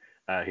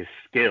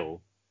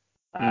skill.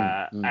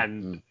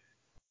 And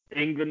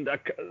England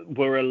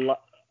were a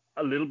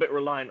little bit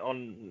reliant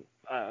on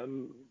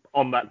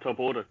that top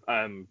order.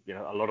 A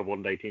lot of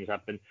one-day teams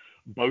have been.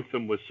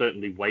 Botham was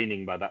certainly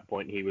waning by that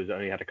point. He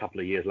only had a couple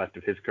of years left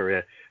of his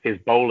career. His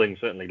bowling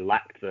certainly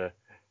lacked the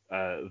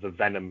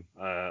venom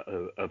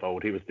of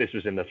old. This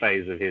was in the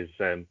phase of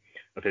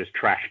his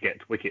trash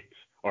get wickets,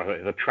 or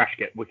the trash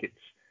get wickets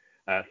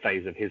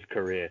phase of his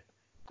career.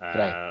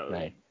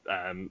 Right.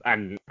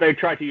 And they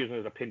tried to use him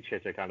as a pinch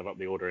hitter kind of up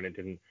the order, and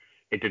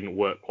it didn't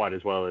work quite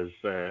as well as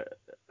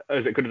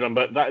it could have done.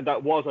 But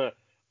that was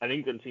an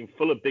England team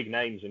full of big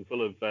names and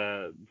full of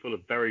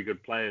very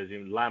good players.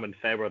 Lamb and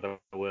Fairbrother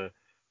were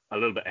a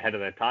little bit ahead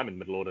of their time in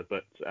middle order,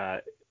 but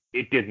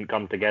it didn't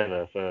come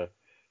together for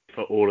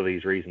all of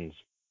these reasons.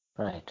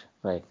 Right.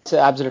 So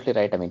absolutely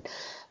right. I mean,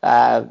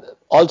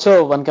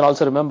 also one can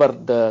also remember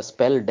the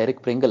spell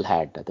Derek Pringle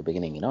had at the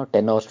beginning.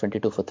 10 overs,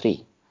 22 for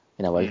 3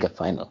 in a World Cup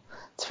final.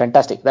 It's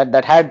fantastic.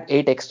 That had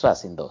 8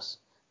 extras in those,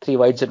 3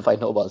 wides and 5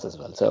 no balls as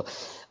well. So,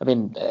 I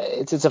mean,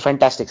 it's a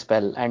fantastic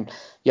spell. And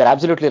you're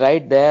absolutely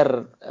right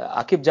there.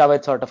 Aqib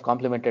Javed sort of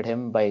complimented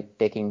him by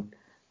taking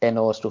 10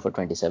 overs, 2 for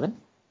 27.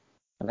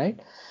 Right.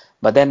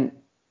 But then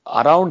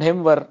around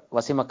him were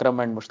Wasim Akram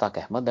and Mushtaq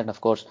Ahmed. And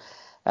of course,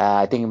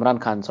 I think Imran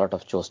Khan sort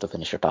of chose to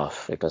finish it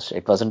off. It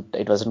wasn't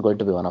going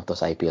to be one of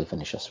those IPL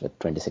finishes with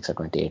 26 or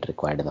 28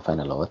 required in the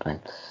final over. And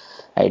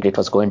it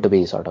was going to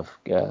be sort of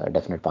a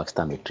definite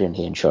Pakistan victory, and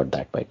he ensured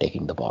that by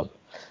taking the ball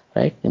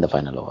right in the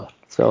final over.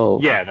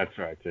 So yeah, that's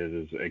right. It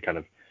was kind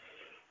of,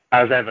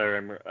 as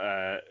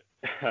ever,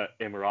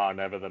 Imran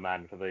ever the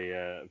man for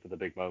the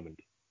big moment.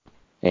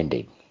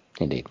 Indeed.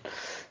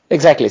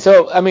 Exactly.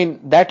 So I mean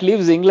that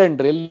leaves England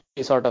really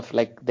sort of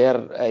like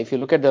if you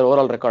look at their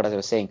overall record, as I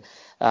was saying,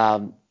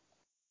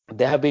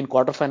 they have been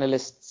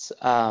quarterfinalists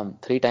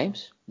 3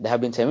 times. They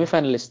have been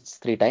semi-finalists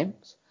 3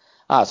 times.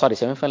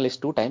 Semi-finalists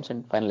 2 times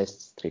and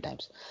finalists 3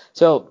 times.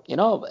 So,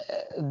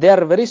 they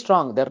are very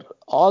strong. They're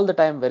all the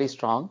time very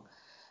strong,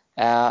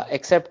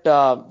 except, they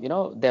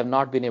have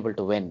not been able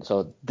to win.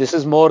 So this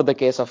is more the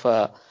case of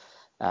a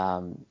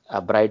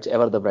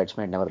ever the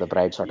bridesmaid, never the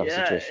bride sort of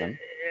situation.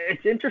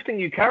 It's interesting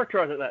you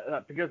characterize it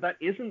that because that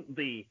isn't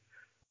the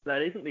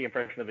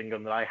impression of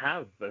England that I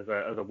have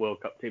as a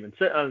World Cup team.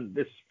 And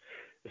this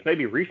may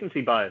be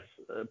recency bias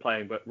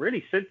playing, but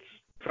really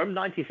from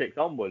 '96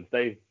 onwards,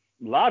 they've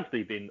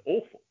largely been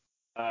awful.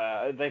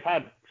 They've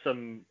had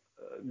some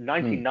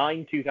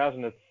 99,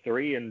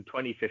 2003, and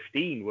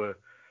 2015 were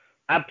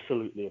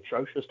absolutely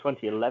atrocious.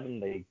 2011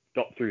 they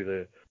got through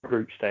the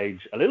group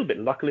stage a little bit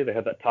luckily. They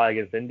had that tie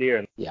against India,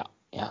 and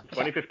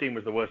 2015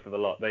 was the worst of the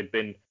lot. They'd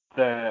been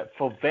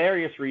for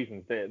various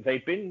reasons.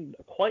 They'd been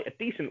quite a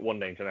decent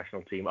one-day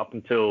international team up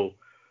until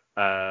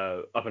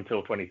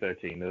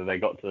 2013. They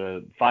got to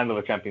the final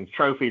of the Champions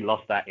Trophy,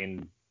 lost that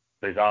in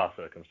bizarre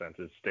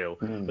circumstances still.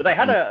 But they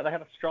had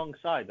a strong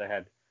side. They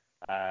had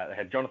They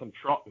had Jonathan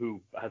Trott,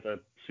 who has a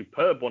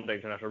superb one-day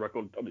international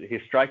record.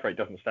 His strike rate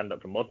doesn't stand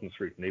up to modern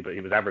scrutiny, but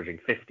he was averaging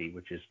 50,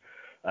 which is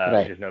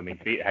no mean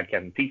feat. They had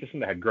Kevin Peterson.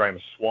 They had Graham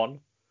Swan,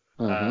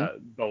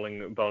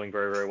 bowling very,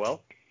 very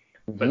well.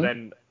 But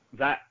then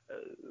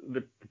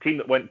the team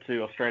that went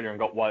to Australia and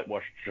got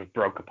whitewashed just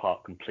broke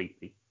apart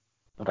completely.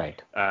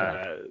 Right.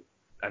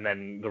 And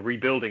then the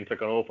rebuilding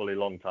took an awfully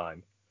long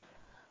time.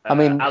 I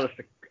mean,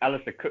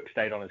 Alistair Cook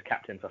stayed on as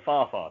captain for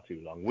far, far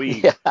too long.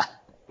 We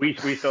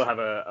still have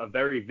a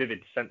very vivid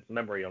sense of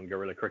memory on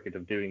Guerrilla Cricket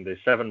of doing the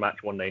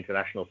 7-match one-day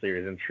international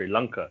series in Sri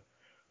Lanka,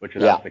 which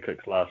was Alistair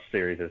Cook's last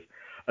series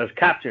as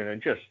captain,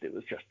 and it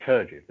was just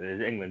turgid.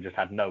 England just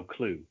had no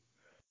clue,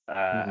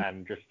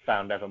 and just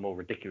found ever more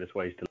ridiculous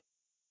ways to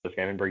this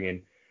game and bring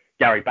in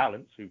Gary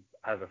Ballance, who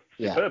has a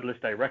superb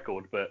list A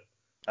record, but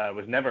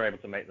was never able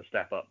to make the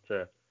step up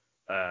to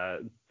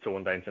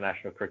one-day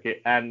international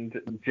cricket,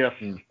 and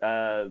just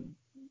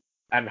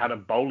and had a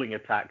bowling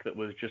attack that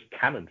was just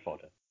cannon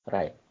fodder.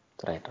 Right.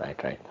 I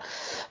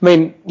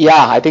mean,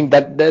 I think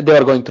that they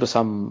were going through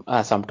some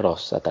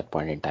troughs at that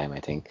point in time,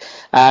 I think.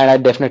 And I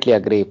definitely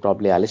agree.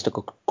 Probably Alistair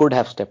Cook could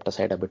have stepped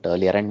aside a bit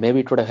earlier, and maybe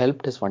it would have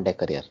helped his one-day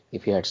career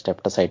if he had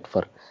stepped aside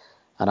for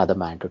another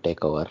man to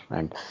take over.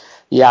 And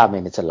I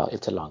mean, it's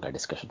a longer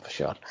discussion for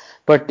sure.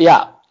 But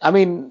I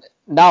mean,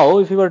 now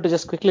if you were to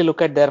just quickly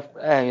look at their,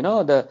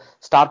 the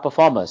star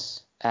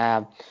performers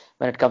when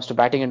it comes to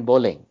batting and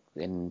bowling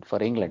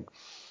for England.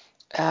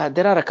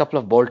 There are a couple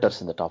of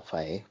bolters in the top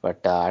 5,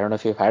 but I don't know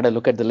if you've had a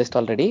look at the list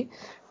already.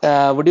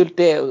 Would you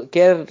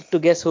care to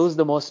guess who's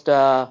the most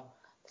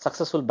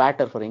successful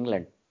batter for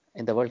England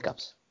in the World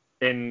Cups?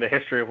 In the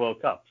history of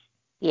World Cups?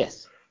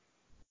 Yes.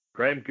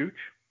 Graham Gooch?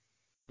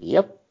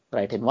 Yep,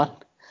 right in one.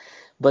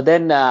 But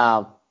then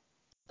the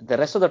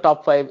rest of the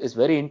top 5 is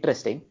very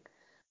interesting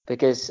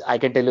because I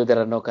can tell you there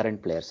are no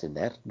current players in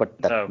there, but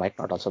that might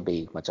not also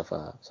be much of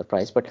a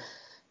surprise. But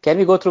can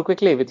we go through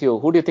quickly with you?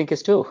 Who do you think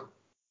is 2?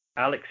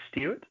 Alex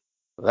Stewart?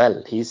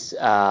 Well, he's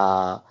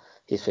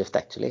 5th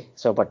actually.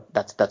 So, but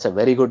that's a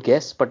very good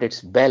guess. But it's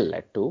Bell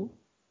at 2.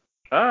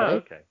 Right?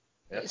 Okay.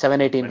 Yep.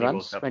 718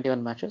 runs,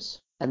 21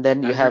 matches, and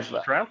then you have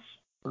Strauss?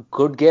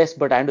 Good guess,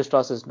 but Andrew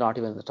Strauss is not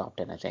even in the top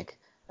 10, I think.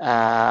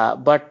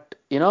 But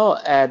there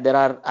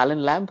are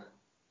Alan Lamb,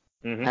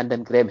 and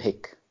then Graham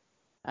Hick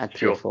at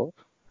 3 or 4,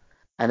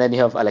 and then you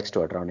have Alex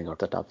Stewart rounding out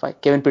the top 5.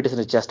 Kevin Peterson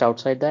is just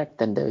outside that.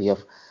 Then you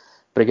have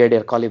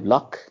Brigadier Colin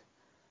Block.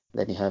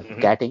 Then you have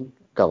Gatting,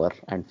 Gower,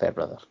 and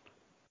Fairbrother.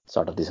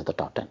 Sort of these are the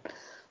top 10,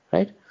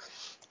 right?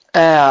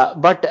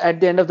 But at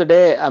the end of the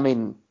day, I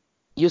mean,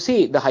 you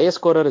see the highest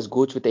scorer is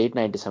Gooch with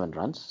 897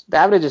 runs. The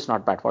average is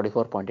not bad,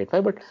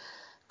 44.85. But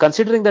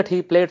considering that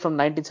he played from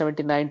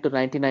 1979 to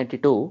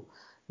 1992,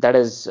 that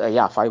is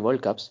 5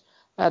 World Cups.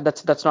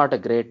 That's not a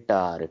great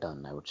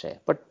return, I would say.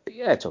 But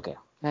it's okay.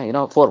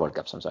 4 World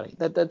Cups. I'm sorry.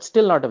 That's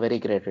still not a very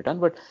great return.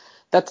 But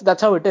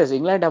that's how it is.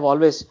 England have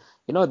always,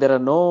 there are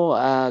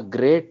no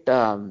great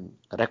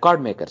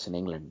record makers in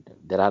England.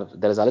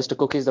 There is Alistair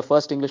Cook. He's the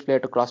first English player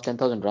to cross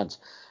 10,000 runs,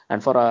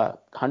 and for a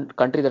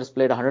country that has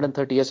played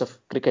 130 years of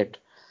cricket,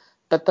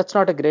 that's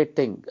not a great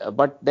thing.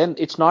 But then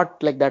it's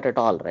not like that at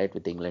all, right?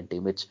 With the England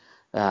team, which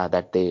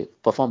that they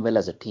perform well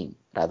as a team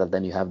rather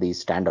than you have these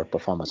standard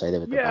performers either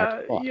with the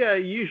bat or...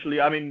 Usually.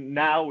 I mean,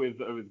 now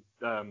with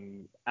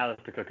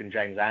Alistair Cook and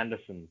James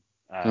Anderson,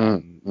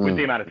 with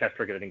the amount of Test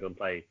cricket that England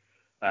play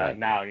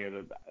now,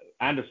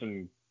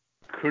 Anderson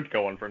could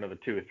go on for another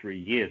 2 or 3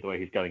 years the way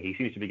he's going. He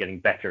seems to be getting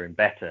better and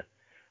better,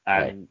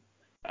 and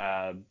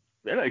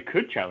it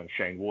could challenge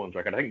Shane Warne's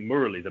record. I think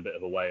Murali's a bit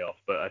of a way off,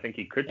 but I think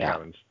he could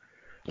challenge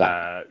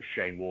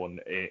Shane Warne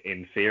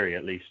in theory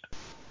at least.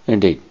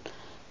 Indeed.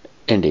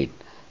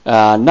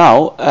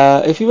 Now,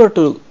 if you were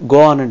to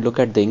go on and look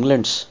at the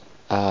England's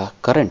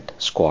current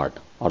squad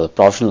or the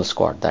professional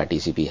squad that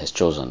ECB has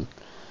chosen,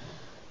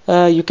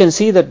 you can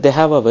see that they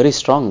have a very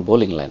strong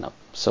bowling lineup.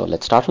 So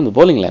let's start from the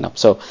bowling lineup.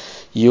 So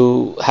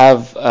you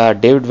have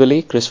David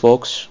Willey, Chris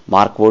Vokes,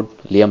 Mark Wood,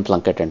 Liam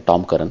Plunkett, and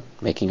Tom Curran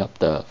making up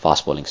the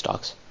fast bowling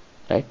stocks,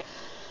 right?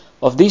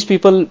 Of these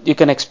people, you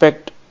can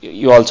expect,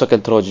 you also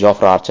can throw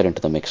Jofra Archer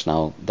into the mix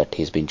now that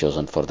he's been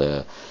chosen for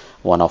the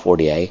one-off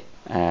ODI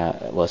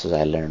versus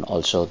Ireland, and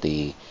also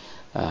the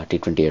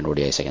T20 and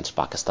ODIs against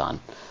Pakistan.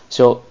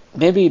 So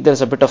maybe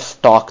there's a bit of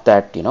talk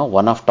that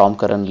one of Tom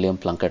Curran, Liam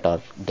Plunkett,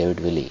 or David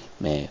Willey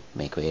may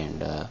make way,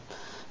 and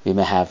we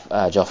may have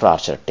Jofra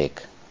Archer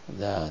take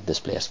this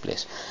player's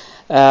place.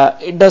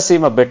 It does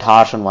seem a bit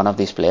harsh on one of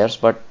these players,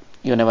 but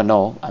you never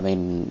know. I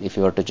mean, if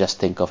you were to just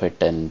think of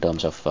it in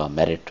terms of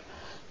merit,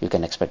 you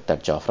can expect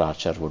that Jofra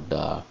Archer would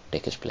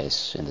take his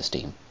place in this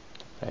team,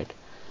 right?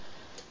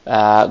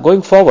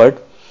 Going forward,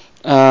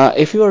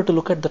 if you were to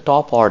look at the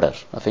top order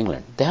of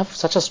England, they have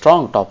such a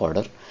strong top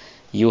order.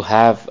 You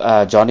have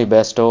Johnny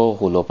Bairstow,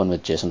 who will open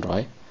with Jason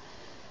Roy.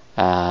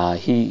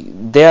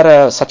 They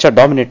are such a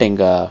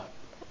dominating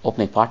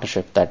opening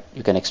partnership that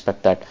you can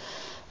expect that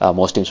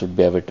most teams would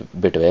be a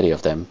bit wary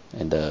of them,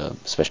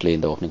 especially in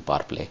the opening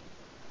power play,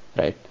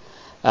 right?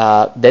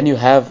 Then you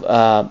have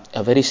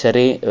very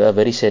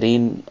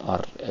serene,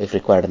 or if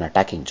required, an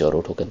attacking Joe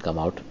Root who can come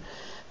out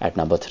at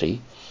number 3.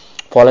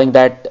 Following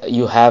that,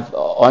 you have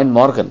Owen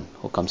Morgan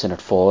who comes in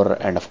at 4,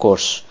 and of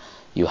course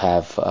you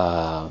have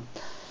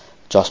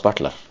Joss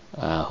Butler,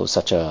 who's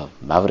such a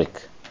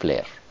maverick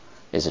player,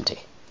 isn't he?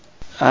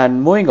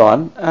 And moving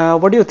on,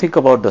 what do you think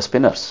about the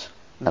spinners,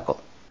 Nakul?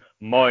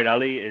 Moeen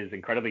Ali is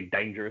incredibly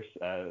dangerous.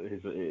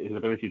 His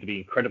ability to be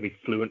incredibly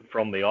fluent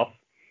from the off,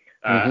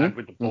 and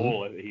with the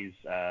ball, he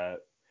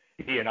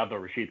and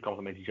Adil Rashid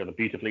complement each other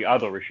beautifully.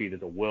 Adil Rashid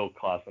is a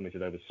world-class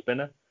limited over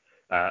spinner,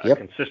 a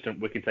consistent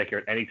wicket taker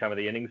at any time of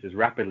the innings, is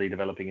rapidly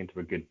developing into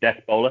a good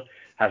death bowler,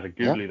 has a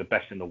googly the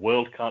best in the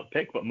world, can't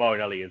pick, but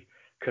Moeen Ali is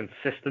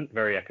consistent,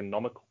 very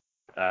economical,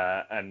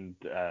 and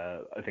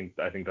I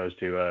think those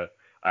two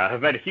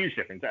have made a huge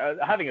difference.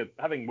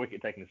 Having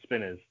wicket-taking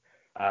spinners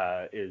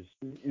is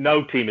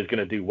no team is going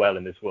to do well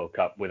in this World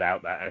Cup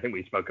without that. And I think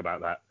we spoke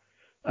about that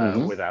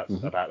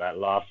about that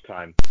last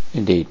time.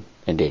 Indeed.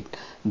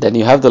 Then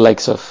you have the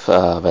likes of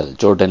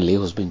Jordan Lee,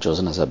 who's been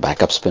chosen as a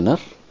backup spinner.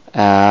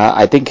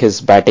 I think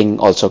his batting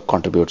also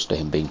contributes to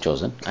him being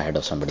chosen ahead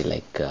of somebody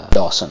like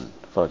Dawson,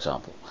 for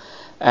example.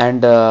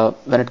 And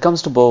when it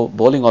comes to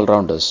bowling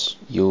all-rounders,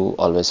 you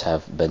always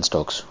have Ben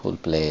Stokes, who'll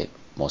play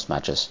most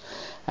matches.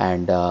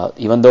 And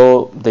even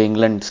though the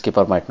England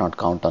skipper might not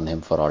count on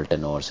him for all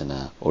 10 overs in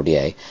a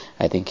ODI,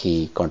 I think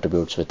he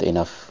contributes with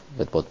enough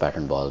with both bat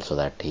and ball so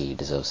that he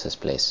deserves his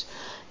place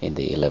in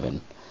the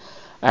 11.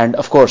 And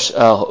of course,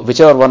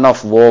 whichever one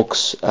of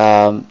Vokes,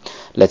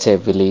 let's say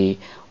Willie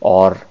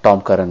or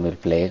Tom Curran will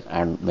play,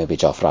 and maybe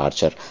Jofra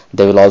Archer,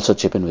 they will also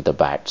chip in with the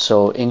bat.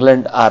 So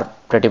England are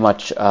pretty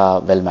much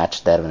well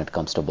matched there when it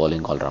comes to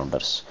bowling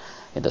all-rounders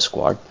in the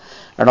squad.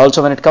 And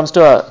also when it comes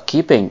to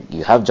keeping,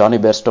 you have Johnny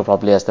Bairstow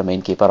probably as the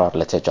main keeper, or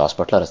let's say Joss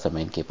Butler as the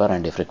main keeper,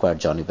 and if required,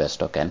 Johnny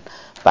Bairstow can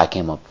back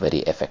him up very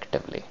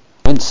effectively.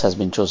 Vince has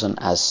been chosen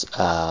as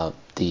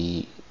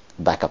the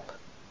backup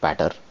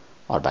batter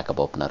or backup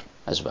opener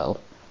as well.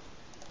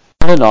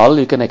 All in all,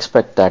 you can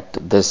expect that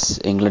this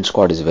England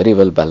squad is very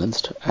well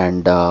balanced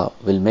and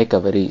will make a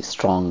very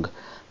strong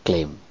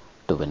claim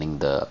to winning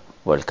the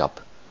World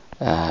Cup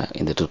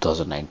in the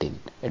 2019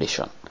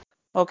 edition.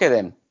 Okay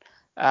then.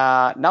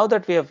 Now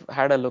that we have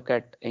had a look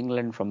at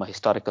England from a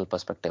historical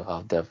perspective,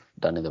 how they've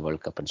done in the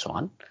World Cup and so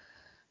on,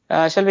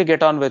 shall we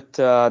get on with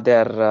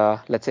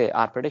let's say,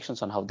 our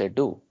predictions on how they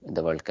do in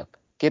the World Cup?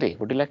 Kiri,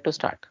 would you like to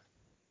start?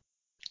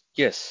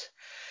 Yes.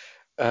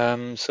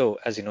 So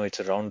as you know, it's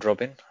a round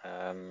robin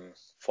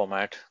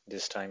format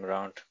this time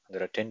around.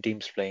 There are 10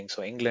 teams playing.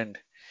 So England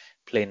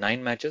play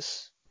 9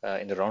 matches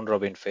in the round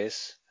robin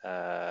phase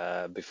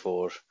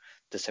before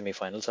the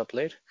semi-finals are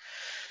played.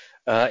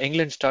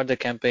 England start the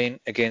campaign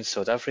against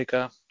South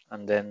Africa,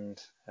 and then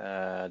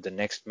the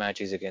next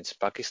match is against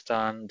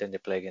Pakistan. Then they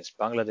play against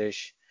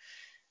Bangladesh,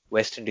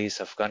 West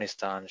Indies,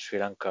 Afghanistan, Sri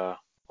Lanka,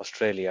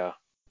 Australia,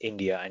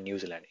 India, and New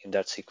Zealand in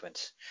that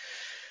sequence.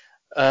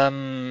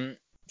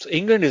 So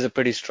England is a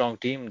pretty strong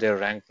team. They're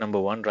ranked number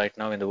 1 right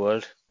now in the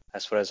world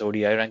as far as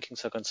ODI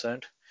rankings are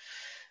concerned.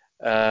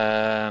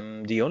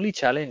 The only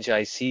challenge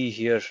I see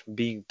here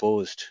being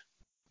posed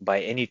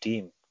by any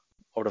team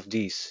out of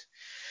these,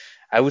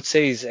 I would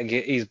say,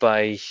 is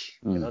by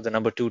the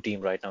number 2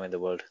 team right now in the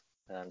world,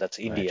 and that's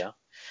India.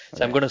 Right.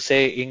 So I'm going to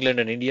say England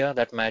and India.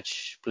 That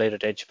match played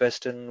at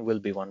Edgbaston will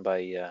be won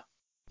by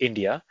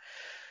India.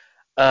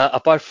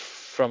 Apart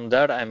from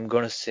that, I'm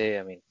going to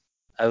say,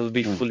 I will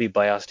be fully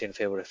biased in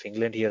favor of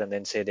England here and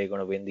then say they're going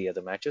to win the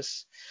other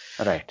matches.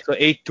 Right. So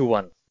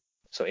 8-1.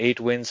 So 8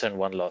 wins and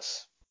 1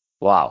 loss.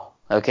 Wow.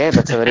 Okay,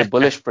 that's a very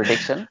bullish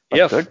prediction. But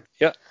Yeah. good.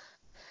 Yeah.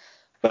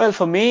 Well,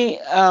 for me,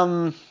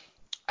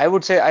 I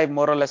would say I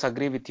more or less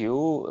agree with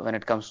you when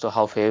it comes to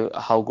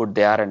how good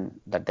they are and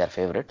that they're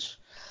favorites.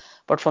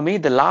 But for me,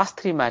 the last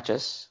 3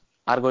 matches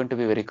are going to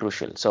be very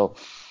crucial. So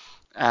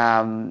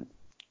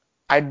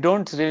I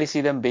don't really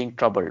see them being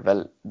troubled.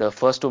 Well, the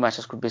first 2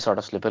 matches could be sort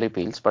of slippery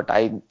fields, but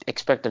I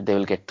expect that they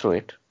will get through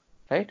it,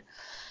 right?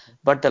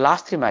 But the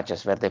last 3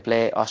 matches where they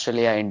play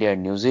Australia, India,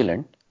 and New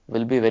Zealand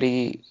will be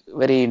very,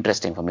 very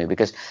interesting for me,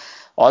 because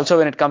also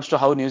when it comes to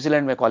how New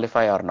Zealand may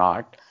qualify or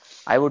not,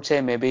 I would say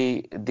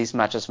maybe these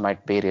matches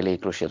might be really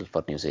crucial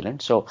for New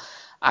Zealand. So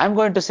I'm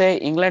going to say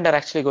England are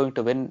actually going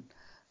to win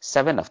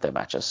 7 of their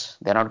matches.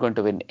 They're not going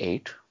to win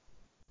 8,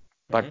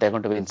 but they're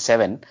going to win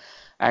 7.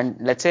 And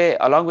let's say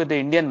along with the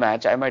Indian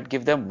match, I might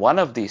give them one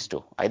of these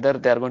 2. Either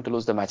they're going to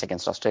lose the match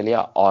against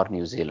Australia or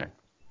New Zealand.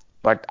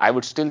 But I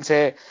would still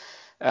say,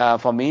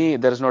 for me,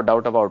 there is no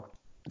doubt about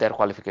their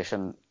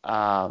qualification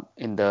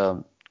in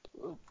the,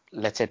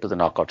 let's say, to the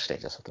knockout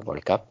stages of the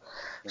World Cup.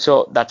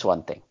 So that's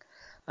one thing.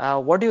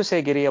 What do you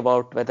say, Giri,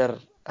 about whether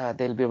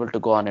they'll be able to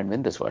go on and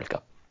win this World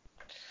Cup?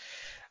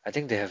 I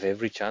think they have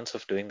every chance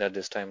of doing that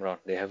this time around.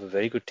 They have a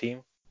very good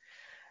team.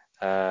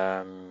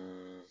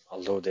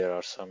 Although there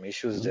are some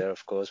issues there,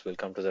 of course, we'll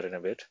come to that in a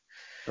bit.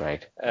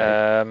 Right.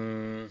 But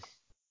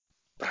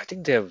I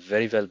think they are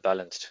very well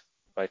balanced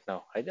right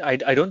now. I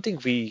don't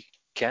think we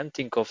can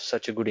think of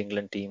such a good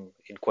England team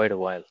in quite a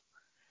while,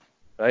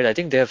 right? I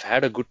think they have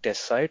had a good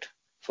test side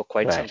for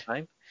quite some Right.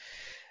 time.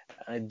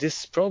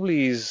 This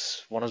probably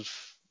is one of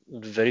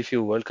the very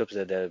few World Cups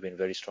that they have been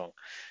very strong.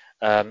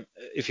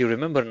 If you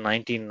remember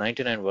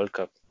 1999 World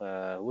Cup,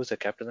 who was the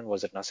captain then?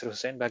 Was it Nasir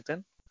Hussain back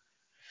then?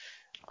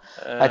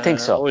 I think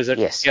so. Or is it?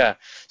 Yes. Yeah.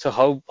 So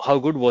how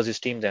good was his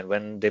team then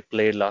when they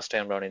played last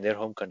time around in their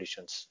home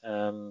conditions?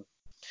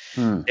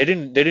 Hmm. They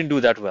didn't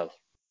do that well.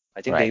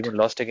 I think they Right. even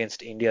lost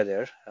against India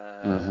there.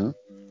 Mm-hmm.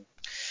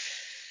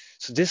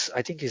 So this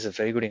I think is a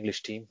very good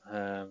English team.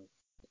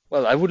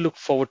 Well, I would look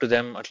forward to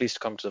them at least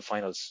come to the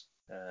finals.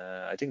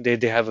 I think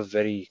they have a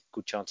very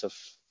good chance of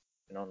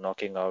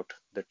knocking out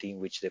the team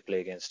which they play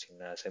against in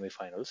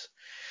semi-finals.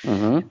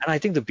 Mm-hmm. And I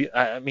think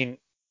I mean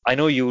I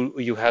know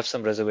you have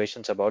some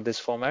reservations about this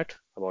format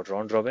about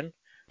round robin,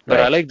 but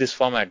I Right. like this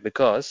format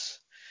because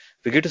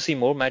we get to see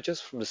more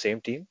matches from the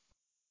same team,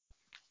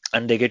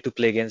 and they get to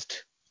play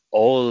against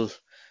all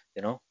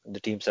the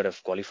teams that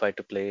have qualified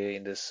to play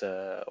in this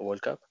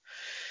World Cup.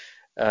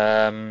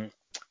 Um,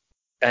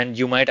 and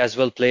you might as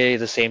well play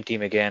the same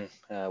team again,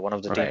 one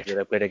of the teams Right. that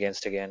I played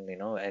against again,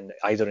 and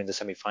either in the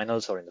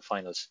semifinals or in the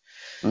finals.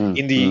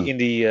 In Mm-hmm.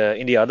 the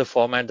in the other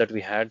format that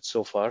we had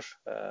so far,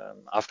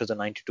 after the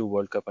 '92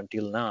 World Cup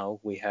until now,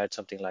 we had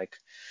something like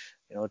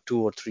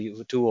two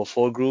or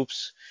four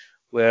groups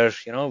where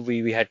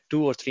we had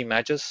two or three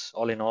matches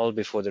all in all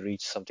before they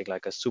reached something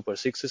like a Super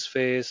Sixes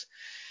phase,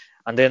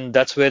 and then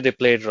that's where they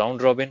played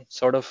round robin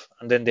sort of,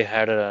 and then they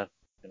had a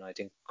I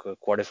think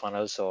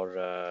quarterfinals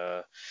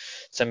or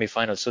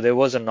semifinals. So there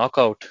was a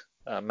knockout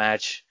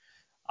match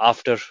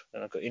after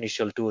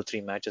initial two or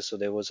three matches. So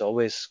there was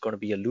always going to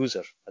be a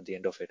loser at the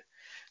end of it.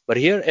 But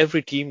here,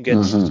 every team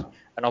gets Mm-hmm.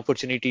 an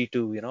opportunity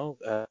to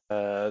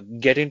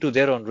get into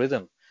their own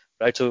rhythm,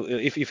 right? So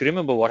if you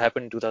remember what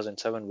happened in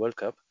 2007 World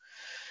Cup,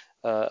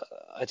 uh,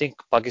 I think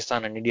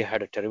Pakistan and India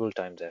had a terrible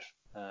time there.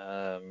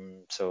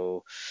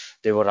 So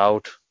they were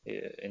out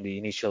in the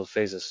initial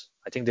phases.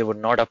 I think they were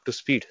not up to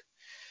speed.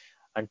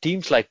 And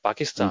teams like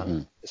Pakistan,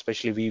 Mm-hmm.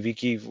 especially we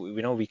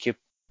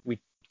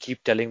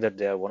keep telling that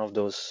they are one of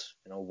those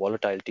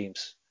volatile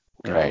teams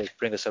who can Right. always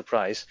bring a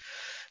surprise.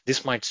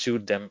 This might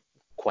suit them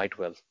quite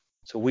well.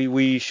 So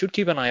we should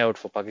keep an eye out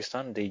for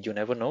Pakistan. You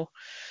never know.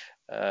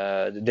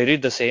 They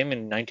did the same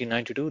in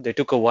 1992. They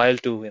took a while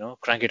to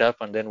crank it up,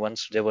 and then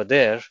once they were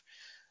there,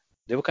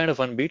 they were kind of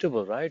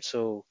unbeatable, right?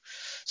 So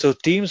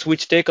teams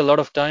which take a lot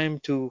of time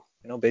to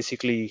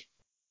basically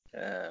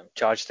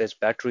charge their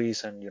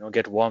batteries and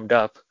get warmed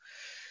up,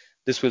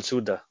 this will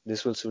suit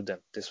them,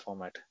 this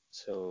format.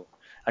 So,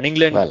 and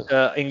England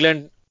Well,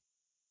 England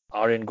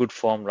are in good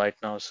form right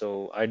now,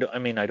 so I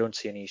don't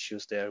see any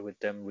issues there with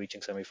them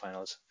reaching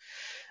semifinals.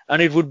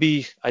 And it would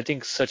be, I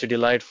think, such a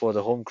delight for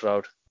the home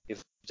crowd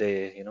if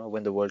they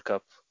win the World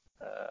Cup.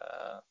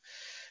 uh,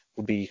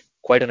 would be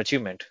quite an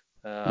achievement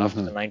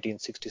after mm-hmm. the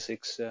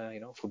 1966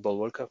 football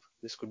World Cup.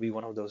 This could be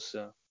one of those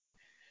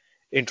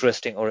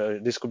interesting, or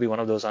this could be one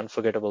of those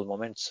unforgettable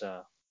moments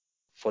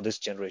for this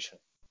generation.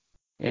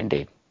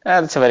 Indeed.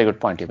 That's a very good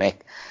point you make.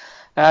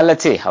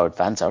 Let's see how it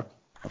pans out,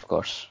 of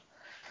course.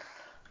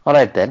 All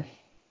right then.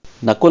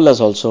 Nakul has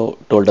also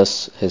told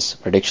us his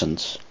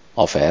predictions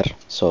off air,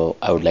 so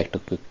I would like to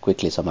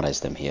quickly summarize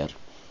them here.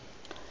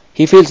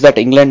 He feels that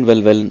England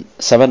will win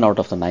 7 out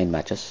of the 9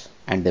 matches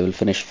and they will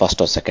finish first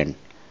or second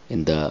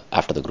in the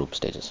after the group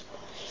stages.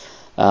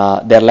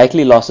 Their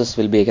likely losses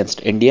will be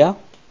against India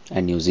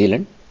and New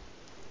Zealand,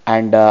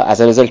 and as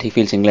a result, he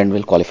feels England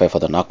will qualify for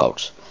the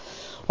knockouts.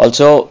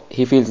 Also,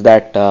 he feels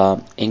that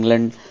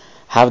England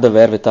have the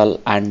wherewithal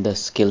and the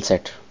skill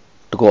set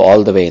to go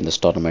all the way in this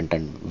tournament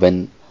and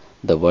win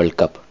the World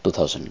Cup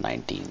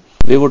 2019.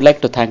 We would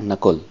like to thank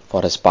Nakul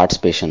for his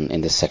participation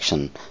in this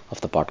section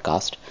of the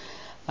podcast.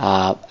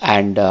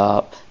 And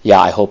yeah,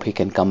 I hope he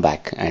can come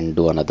back and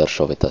do another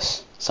show with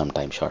us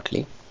sometime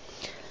shortly.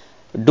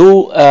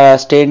 Do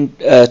stay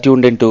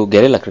tuned into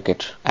Guerrilla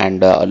Cricket and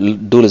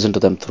do listen to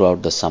them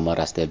throughout the summer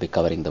as they'll be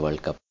covering the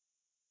World Cup.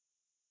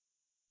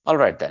 All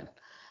right then.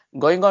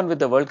 Going on with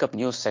the World Cup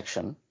news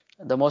section,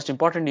 the most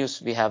important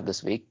news we have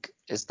this week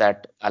is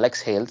that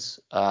Alex Hales,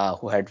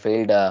 who had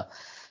failed a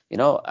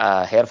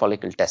hair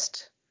follicle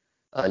test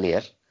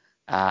earlier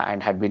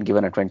and had been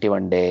given a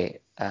 21-day,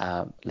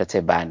 let's say,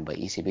 ban by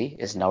ECB,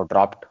 is now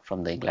dropped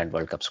from the England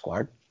World Cup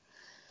squad.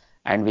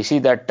 And we see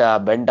that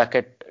Ben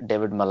Duckett,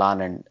 David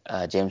Malan,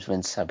 and James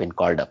Vince have been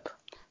called up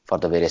for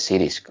the various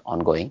series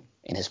ongoing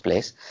in his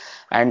place.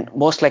 And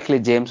most likely,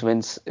 James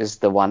Vince is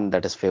the one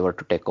that is favored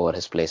to take over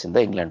his place in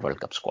the England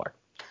World Cup squad.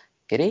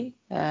 Kiri,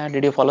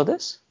 did you follow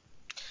this?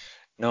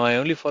 No, I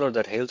only followed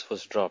that Hales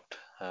was dropped,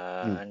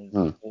 Mm, and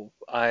mm,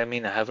 I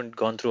mean I haven't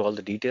gone through all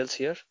the details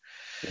here,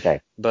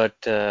 right. but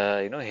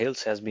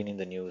Hales has been in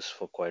the news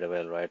for quite a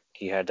while, right?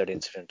 He had that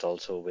incident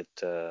also with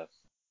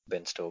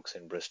Ben Stokes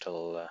in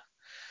Bristol.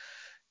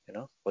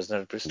 Wasn't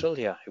that at Bristol?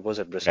 Yeah, it was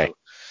at Right. Bristol.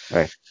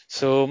 Right.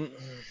 So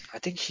I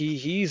think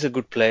he's a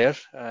good player.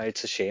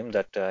 It's a shame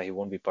that he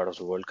won't be part of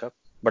the World Cup,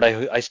 but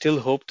I still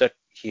hope that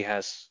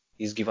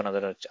he's given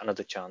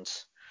another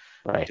chance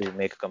Right. to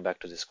make a comeback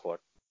to this squad.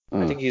 I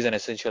Mm, think he's an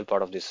essential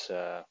part of this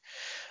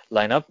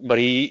lineup, but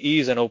he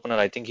is an opener.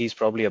 I think he's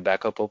probably a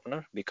backup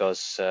opener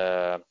because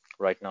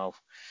right now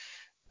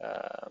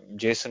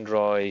Jason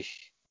Roy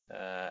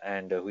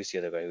and who's the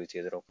other guy? Who's the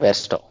other opener?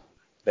 Westo.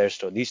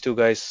 Bairstow. These two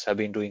guys have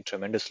been doing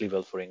tremendously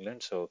well for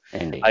England. So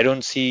Indeed. I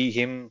don't see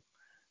him.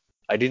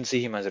 I didn't see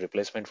him as a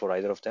replacement for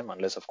either of them,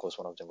 unless of course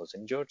one of them was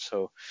injured.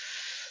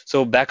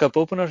 So backup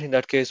opener in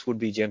that case would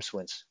be James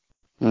Wins.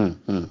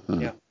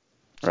 Yeah.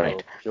 So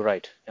Right. you're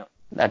right. Yeah.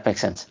 That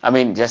makes sense. I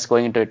mean, just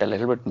going into it a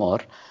little bit more,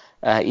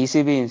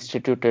 ECB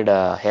instituted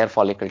a hair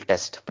follicle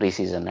test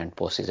preseason and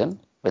postseason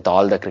with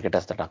all the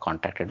cricketers that are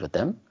contracted with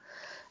them.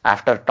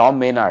 After Tom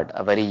Maynard,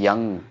 a very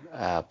young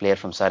player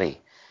from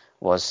Surrey,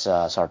 was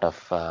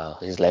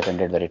his life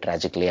ended very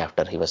tragically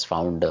after he was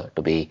found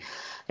to be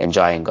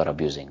enjoying or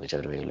abusing,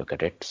 whichever way you look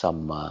at it,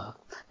 some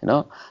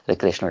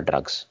recreational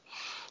drugs.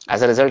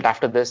 As a result,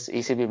 after this,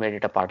 ECB made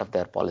it a part of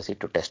their policy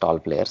to test all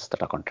players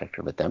that are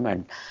contracted with them.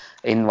 And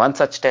in one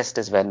such test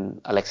is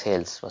when Alex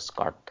Hales was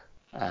caught,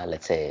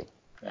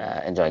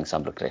 enjoying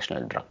some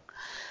recreational drug.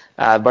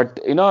 But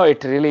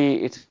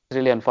it's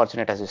really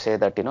unfortunate, as you say,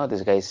 that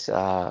this guy's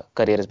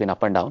career has been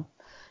up and down.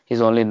 He's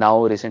only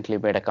now recently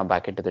made a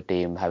comeback into the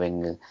team,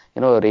 having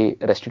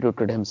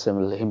restituted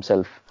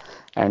himself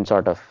and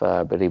sort of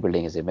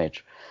rebuilding his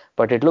image.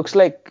 But it looks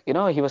like he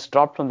was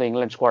dropped from the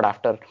England squad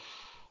after.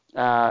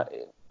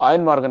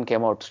 Ian Morgan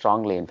came out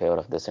strongly in favor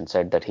of this and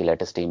said that he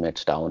let his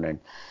teammates down and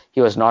he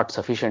was not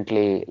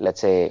sufficiently, let's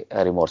say,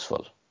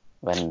 remorseful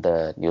when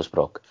the news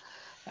broke.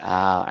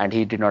 And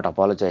he did not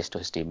apologize to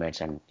his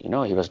teammates, and he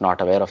was not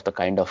aware of the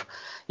kind of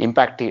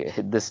impact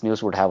this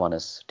news would have on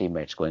his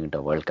teammates going into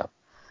a World Cup.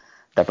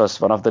 That was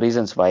one of the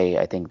reasons why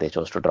I think they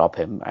chose to drop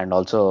him. And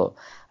also,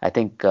 I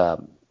think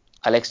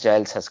Alex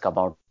Giles has come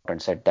out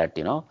and said that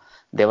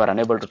they were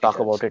unable to talk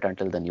about it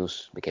until the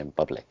news became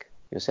public.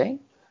 You're saying?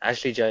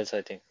 Ashley Giles,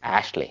 I think.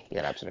 Ashley,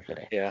 you're absolutely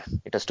right. Yeah.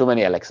 It was too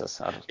many Alexes.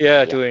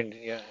 Indeed.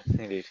 Yeah.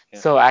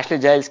 So Ashley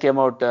Giles came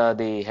out,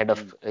 the head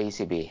of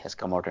ECB has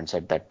come out and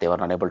said that they were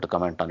unable to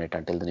comment on it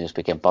until the news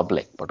became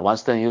public. But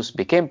once the news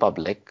became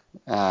public,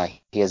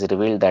 he has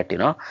revealed that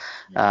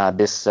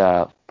this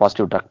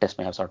positive drug test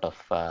may have sort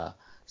of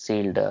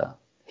sealed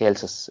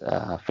Hales'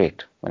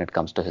 fate when it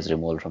comes to his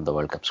removal from the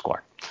World Cup squad.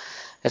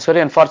 It's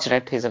very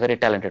unfortunate. He's a very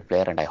talented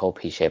player, and I hope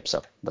he shapes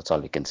up. That's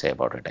all we can say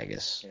about it, I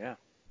guess. Yeah.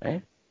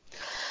 Right.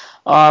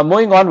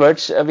 Moving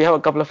onwards, we have a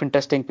couple of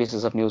interesting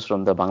pieces of news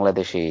from the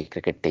Bangladeshi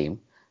cricket team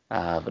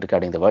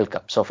regarding the World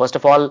Cup. So first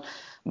of all,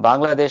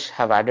 Bangladesh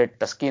have added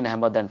Taskin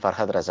Ahmed and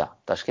Farhad Raza.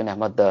 Taskin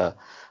Ahmed, the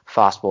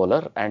fast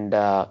bowler, and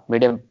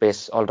medium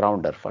pace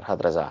all-rounder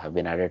Farhad Raza have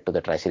been added to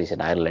the Tri-Series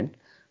in Ireland,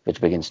 which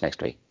begins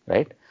next week,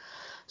 right?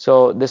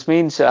 So this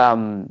means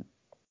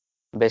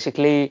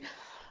basically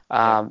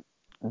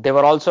they've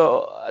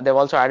also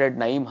added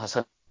Naeem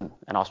Hassan,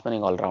 an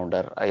off-spinning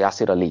all-rounder,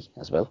 Yasir Ali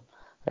as well.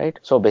 Right.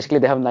 So basically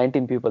they have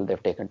 19 people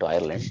they've taken to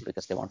Ireland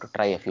because they want to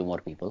try a few more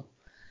people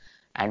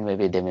and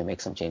maybe they may make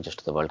some changes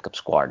to the World Cup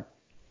squad.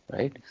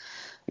 Right.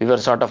 We were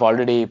sort of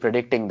already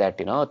predicting that,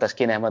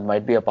 Taskin Ahmed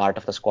might be a part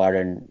of the squad,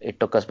 and it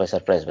took us by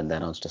surprise when they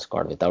announced a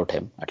squad without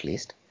him, at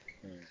least.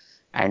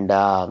 And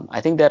I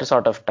think they're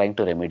sort of trying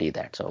to remedy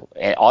that. So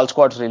all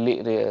squads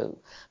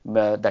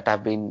that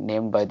have been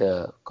named by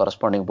the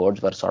corresponding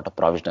boards were sort of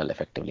provisional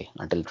effectively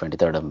until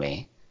 23rd of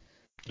May.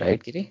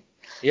 Right, Giri?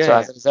 Yeah, so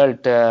as a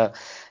result,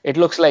 it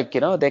looks like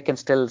they can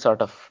still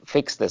sort of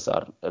fix this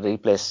or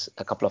replace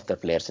a couple of their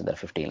players in their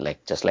 15,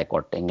 just like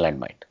what England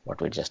might,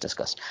 what we just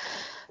discussed.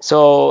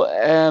 So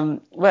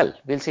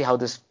we'll see how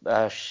this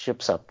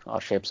shapes up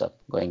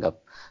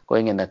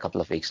going in a couple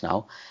of weeks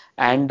now.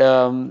 And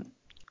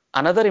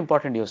another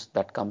important news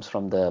that comes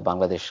from the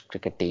Bangladesh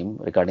cricket team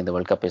regarding the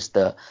World Cup is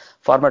the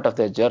format of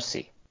their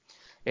jersey.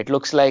 It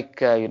looks like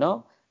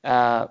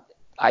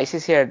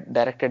ICC had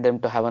directed them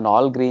to have an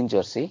all green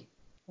jersey,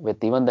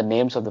 with even the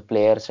names of the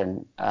players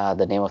and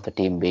the name of the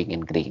team being in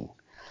green,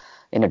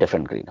 in a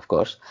different green, of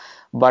course.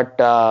 But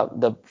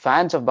the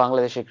fans of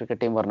Bangladeshi cricket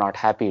team were not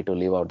happy to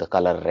leave out the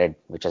color red,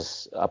 which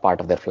is a part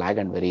of their flag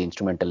and very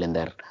instrumental in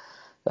their,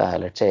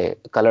 let's say,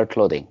 colored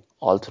clothing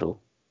all through,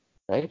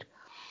 right?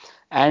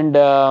 And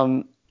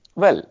so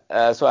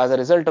as a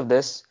result of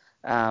this,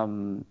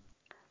 Bangladesh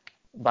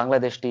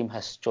team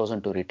has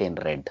chosen to retain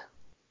red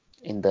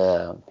in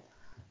their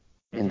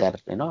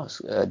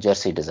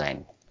jersey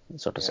design,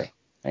 so to say.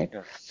 Right.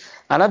 Yeah.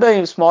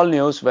 Another small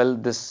news.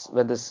 When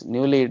this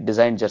newly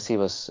designed jersey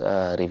was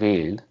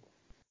revealed,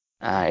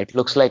 it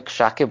looks like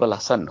Shakib Al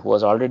Hasan, who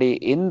was already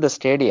in the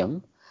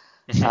stadium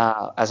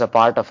as a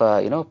part of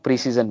a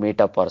preseason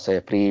meetup or say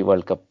a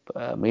pre-World Cup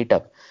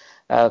meetup.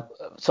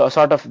 So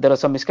sort of there was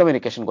some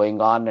miscommunication going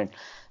on, and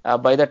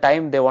by the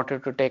time they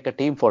wanted to take a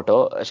team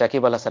photo,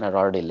 Shakib Al Hasan had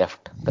already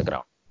left the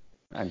ground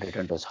and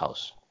returned to his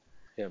house.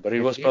 Yeah, but it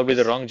was probably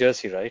the wrong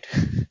jersey, right?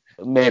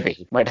 Maybe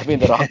it might have been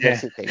the wrong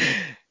jersey thing.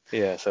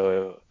 Yeah,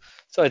 so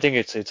I think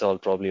it's all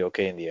probably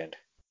okay in the end.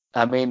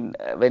 I mean,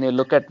 when you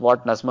look at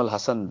what Nazmul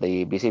Hasan,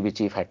 the BCB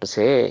chief, had to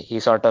say, he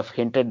sort of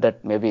hinted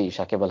that maybe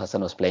Shakib Al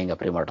Hasan was playing a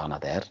prima donna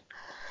there.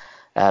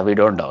 We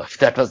don't know if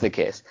that was the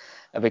case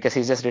because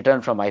he's just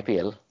returned from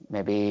IPL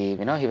Maybe,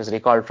 he was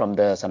recalled from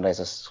the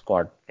Sunrisers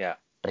squad. Yeah.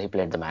 He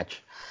played the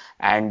match.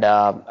 And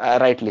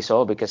rightly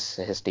so, because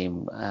his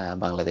team,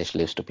 Bangladesh,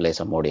 lives to play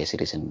some ODI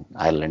series in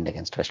Ireland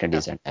against West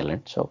Indies and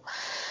Ireland. So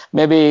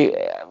maybe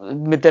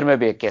there may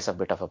be a case of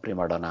bit of a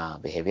prima donna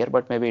behavior,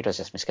 but maybe it was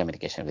just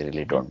miscommunication. We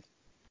really don't.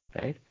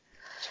 Right?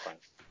 It's fine.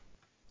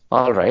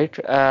 All right.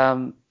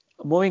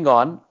 Moving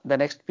on, the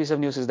next piece of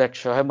news is that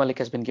Shoaib Malik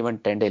has been given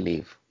 10-day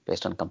leave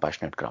based on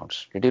compassionate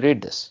grounds. Did you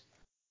read this?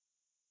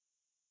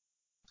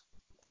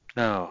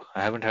 No,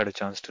 I haven't had a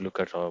chance to look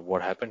at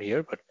what happened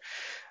here, but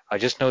I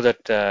just know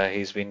that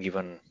he's been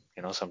given,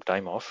 some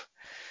time off.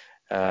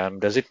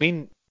 Does it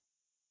mean?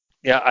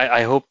 Yeah,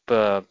 I hope.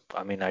 I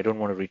mean, I don't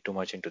want to read too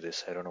much into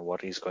this. I don't know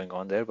what is going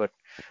on there, but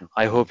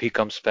I hope he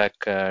comes back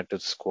to the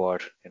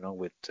squad,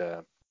 with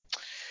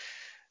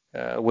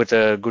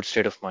a good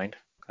state of mind.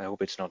 I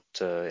hope it's not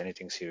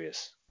anything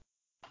serious.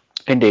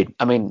 Indeed.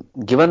 I mean,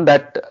 given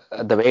that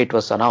the way it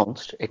was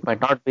announced, it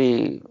might not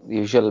be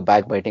usual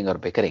backbiting or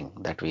bickering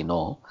that we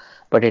know,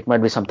 but it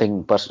might be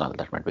something personal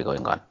that might be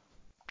going on.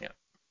 Yeah.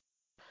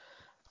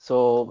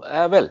 So,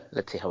 well,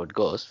 let's see how it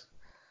goes.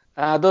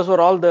 Those were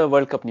all the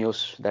World Cup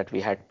news that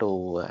we had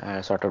to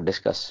sort of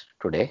discuss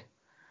today.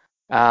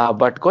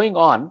 But going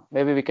on,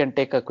 maybe we can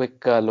take a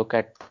quick look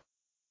at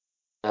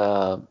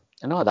the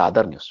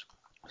other news.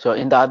 So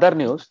in the other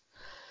news,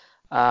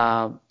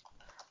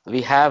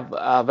 we have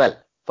well,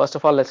 first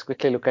of all, let's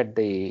quickly look at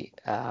the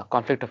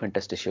conflict of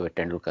interest issue with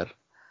Tendulkar.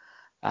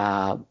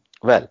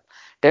 Well,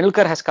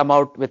 Tendulkar has come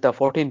out with a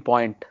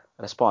 14-point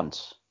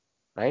response,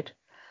 right?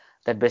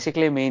 That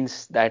basically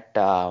means that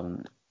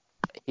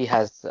he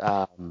has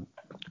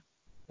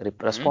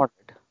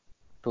responded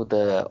to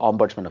the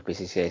ombudsman of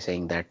BCCI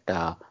saying that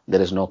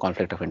there is no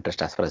conflict of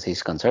interest as far as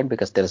he's concerned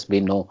because there has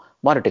been no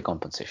monetary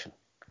compensation.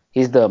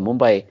 He's the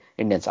Mumbai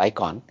Indians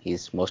icon.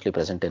 He's mostly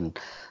present in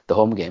the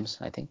home games,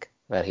 I think,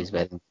 where he's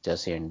wearing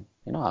jersey and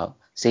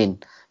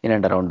seen in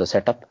and around the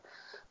setup.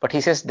 But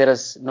he says there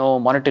is no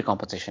monetary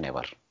compensation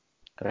ever,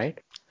 right?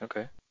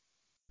 Okay.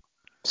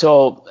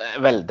 So,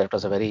 well, that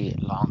was a very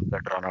long,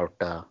 drawn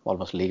out,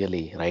 almost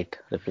legally right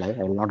reply.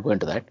 I will not go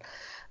into that.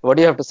 What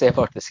do you have to say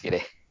about this,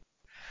 Kire?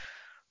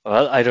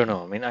 Well, I don't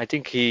know. I mean, I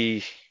think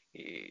he's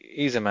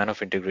a man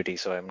of integrity,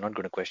 so I'm not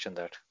going to question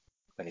that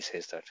when he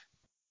says that.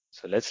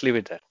 So let's leave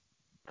it there.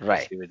 Let's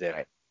Right, leave it there.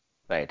 right,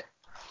 right.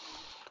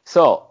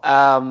 So,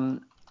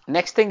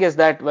 next thing is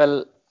that,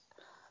 well,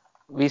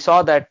 we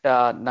saw that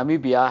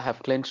Namibia have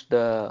clinched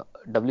the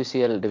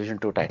WCL Division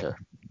 2 title.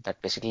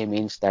 That basically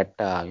means that,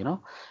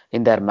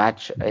 in their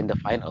match in the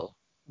final,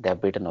 they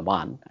have beaten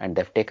Oman and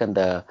they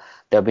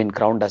have been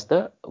crowned as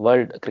the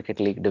World Cricket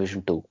League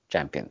Division 2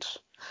 champions.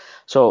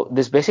 So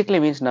this basically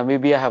means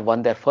Namibia have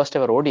won their first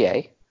ever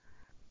ODI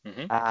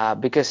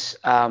because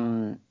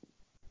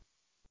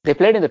they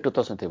played in the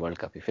 2003 World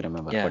Cup, if you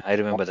remember. Yeah, But I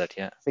remember that.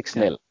 Yeah.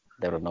 6-0.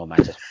 There were no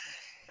matches.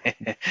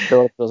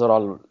 Those are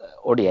all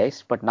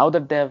ODIs. But now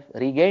that they have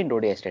regained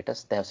ODI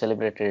status, they have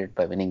celebrated it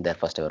by winning their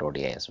first ever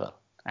ODI as well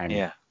and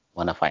Yeah.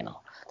 won a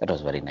final. That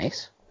was very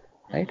nice,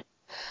 right?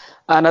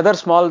 Another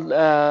small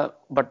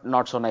but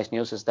not so nice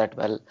news is that,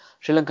 well,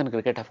 Sri Lankan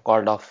cricket have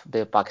called off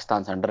the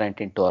Pakistan's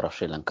under-19 tour of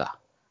Sri Lanka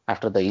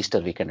after the Easter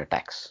weekend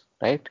attacks,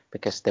 right?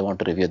 Because they want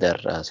to review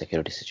their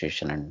security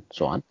situation and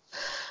so on.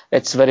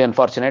 It's very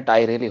unfortunate.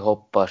 I really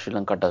hope Sri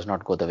Lanka does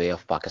not go the way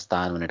of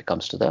Pakistan when it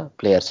comes to the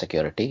player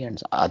security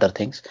and other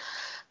things,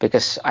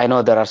 because I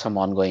know there are some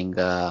ongoing,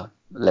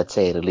 let's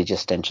say,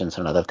 religious tensions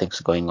and other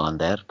things going on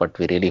there, but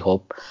we really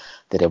hope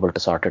they're able to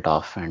sort it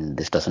off and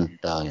this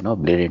doesn't,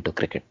 bleed into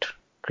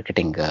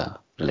cricketing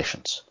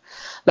relations.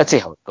 Let's see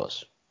how it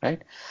goes,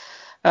 right?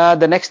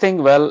 The next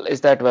thing, well,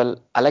 is that, well,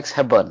 Alex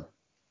Hepburn,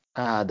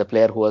 the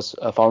player who was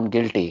found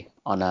guilty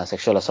on a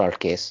sexual assault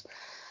case,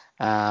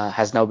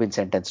 has now been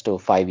sentenced to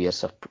 5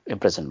 years of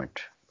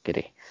imprisonment,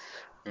 Giri.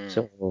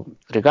 So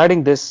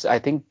regarding this, I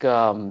think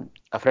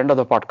a friend of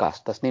the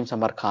podcast, Tasneem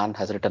Samar Khan,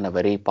 has written a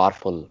very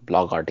powerful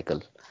blog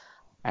article,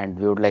 and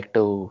we would like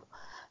to,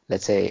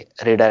 let's say,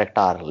 redirect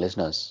our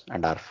listeners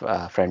and our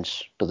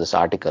friends to this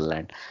article.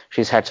 And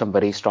she's had some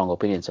very strong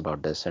opinions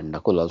about this, and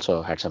Nakul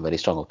also had some very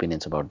strong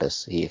opinions about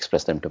this. He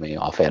expressed them to me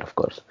off air, of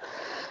course.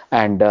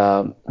 And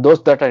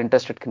those that are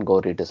interested can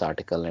go read this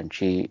article. And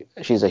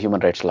she's a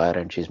human rights lawyer,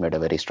 and she's made a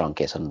very strong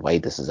case on why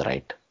this is the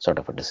right sort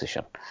of a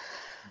decision,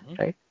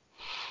 right?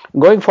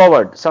 Going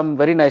forward, some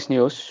very nice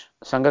news.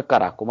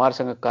 Sangakkara, Kumar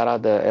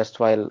Sangakkara, the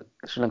erstwhile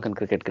Sri Lankan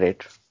cricket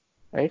great,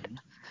 right?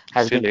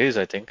 Still is,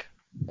 I think.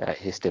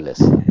 He still is.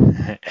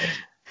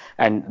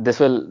 And this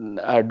will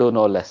do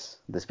no less,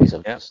 this piece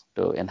of news,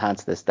 to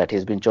enhance this, that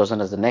he's been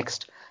chosen as the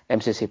next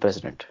MCC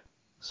president.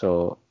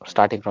 So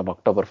starting from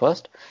October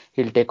 1st,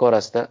 he'll take over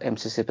as the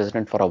MCC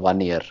president for a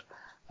 1 year,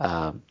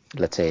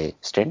 let's say,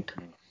 stint,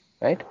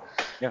 right?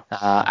 Yeah.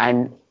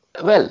 And,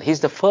 well,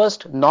 he's the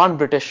first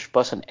non-British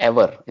person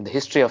ever in the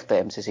history of the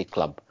MCC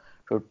club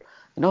to,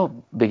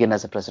 begin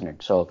as a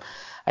president. So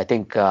I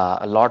think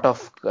a lot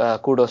of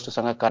kudos to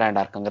Sangakkara and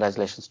our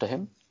congratulations to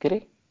him,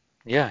 Kiri.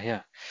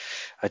 Yeah.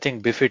 I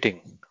think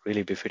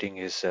really befitting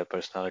his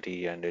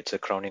personality, and it's a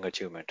crowning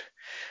achievement.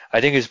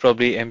 I think it's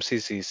probably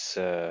MCC's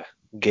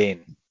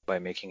gain by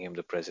making him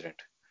the president.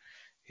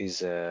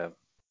 He's,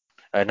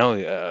 I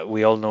know,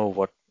 we all know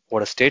what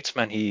a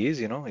statesman he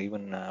is,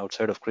 even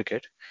outside of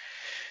cricket.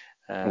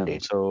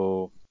 Indeed.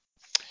 So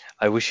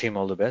I wish him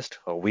all the best,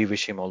 or we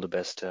wish him all the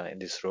best in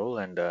this role,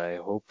 and I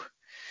hope,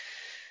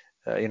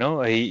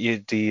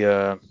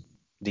 the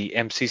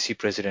MCC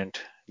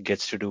president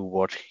gets to do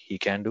what he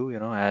can do,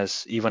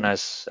 as even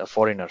as a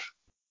foreigner.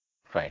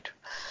 Right.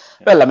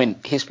 Yeah. Well, I mean,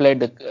 he's played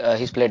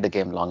the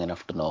game long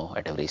enough to know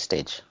at every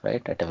stage,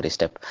 right? At every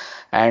step.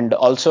 And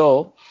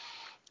also,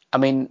 I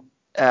mean,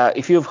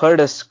 if you've heard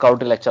his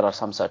counter lecture or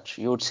some such,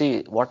 you would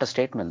see what a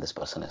statesman this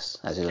person is,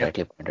 as you Yeah.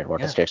 rightly pointed,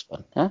 what a Yeah.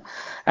 statesman. Huh?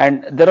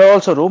 And there are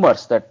also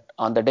rumors that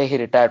on the day he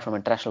retired from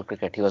international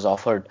cricket, he was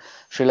offered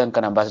Sri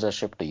Lankan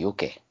ambassadorship to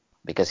UK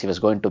because he was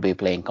going to be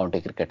playing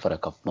county cricket for a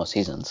couple more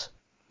seasons.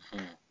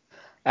 Hmm.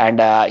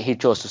 And he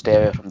chose to stay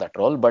away from that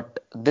role.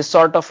 But this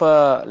sort of,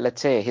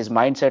 let's say, his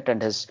mindset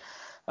and his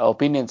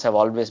opinions have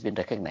always been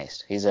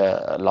recognized. He's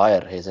a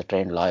lawyer, he's a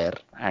trained lawyer,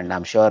 and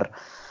I'm sure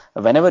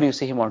whenever you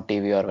see him on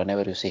TV or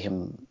whenever you see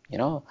him,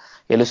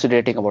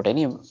 elucidating about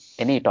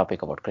any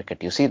topic about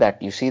cricket, you see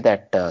that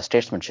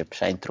statesmanship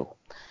shine through.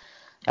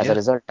 As a Yeah.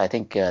 result, I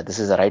think this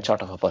is the right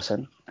sort of a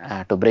person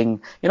to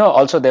bring.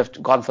 Also they've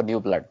gone for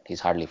new blood. He's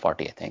hardly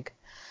 40, I think.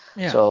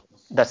 Yeah. So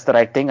that's the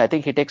right thing. I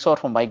think he takes over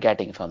from Mike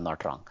Gatting, if I'm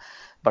not wrong.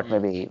 But Hmm.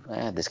 maybe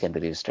this can be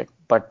revisited.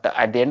 But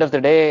at the end of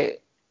the day,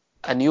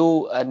 a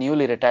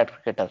newly retired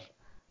cricketer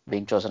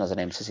being chosen as an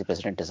MCC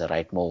president is a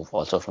right move,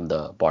 also from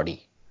the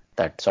body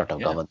that sort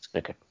of Yeah. governs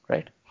cricket,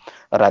 right?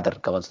 Or rather,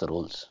 governs the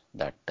rules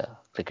that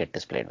cricket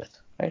is played with,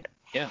 right?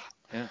 Yeah.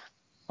 Yeah.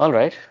 All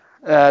right.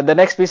 The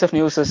next piece of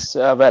news is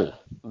well,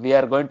 we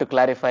are going to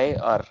clarify,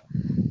 or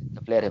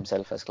the player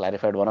himself has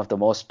clarified one of the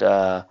most,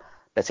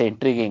 let's say,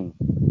 intriguing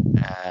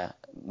uh,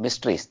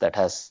 mysteries that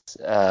has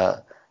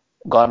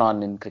gone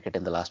on in cricket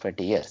in the last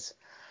 20 years.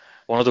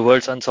 One of the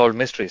world's unsolved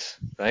mysteries,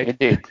 right?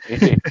 Indeed,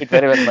 it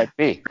very well might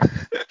be.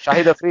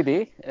 Shahid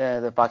Afridi,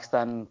 the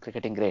Pakistan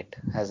cricketing great,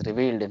 has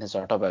revealed in his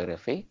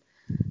autobiography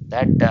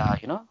that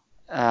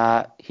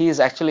he is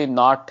actually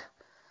not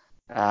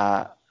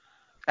uh,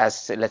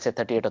 as, let's say,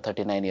 38 or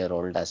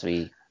 39-year-old as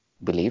we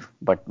believe,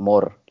 but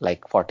more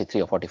like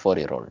 43 or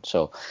 44-year-old.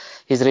 So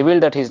he's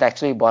revealed that he's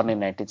actually born in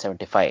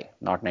 1975,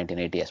 not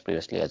 1980 as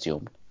previously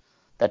assumed.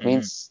 That Hmm.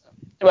 means,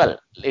 well,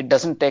 it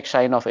doesn't take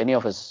shine of any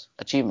of his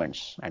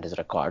achievements and his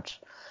records,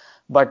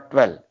 but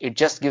well, it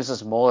just gives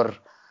us more,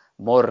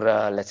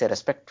 let's say,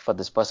 respect for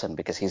this person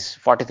because he's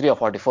 43 or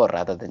 44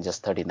 rather than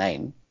just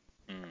 39.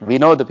 Hmm. We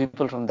know the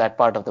people from that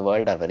part of the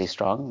world are very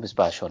strong.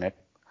 Misbah has shown it.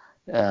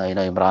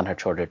 Imran had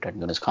showed it,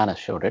 and Yunus Khan has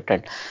showed it,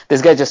 and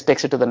this guy just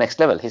takes it to the next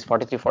level. He's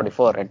 43,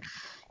 44, and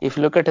if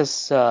you look at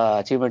his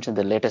achievements in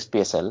the latest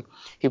PSL,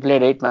 he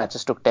played 8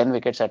 matches, took 10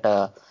 wickets at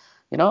a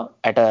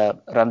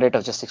run rate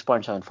of just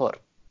 6.74.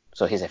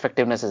 So his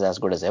effectiveness is as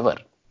good as ever.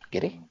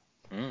 Giri?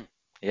 Hmm.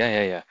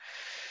 Yeah. Yeah.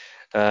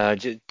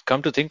 Yeah.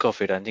 Come to think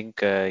of it, I think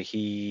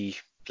he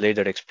played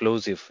that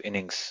explosive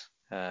innings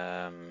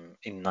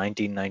in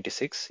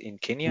 1996 in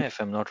Kenya, if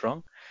I'm not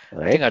wrong. I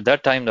think Right? at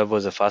that time that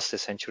was the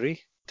fastest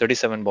century,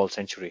 37 ball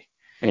century.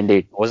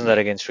 Indeed. Wasn't that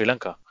against Sri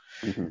Lanka?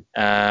 Mm-hmm.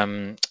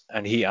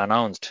 And he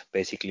announced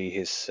basically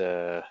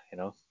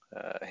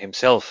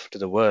himself to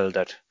the world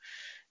that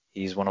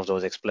he's one of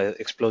those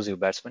explosive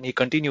batsmen. He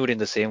continued in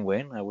the same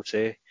vein, I would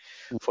say,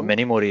 for Mm-hmm.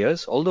 many more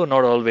years, although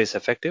not always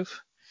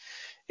effective.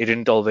 He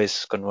didn't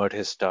always convert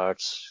his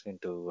starts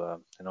into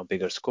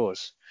bigger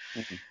scores.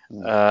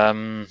 Mm-hmm.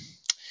 Um,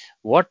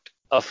 what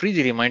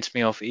Afridi reminds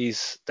me of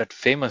is that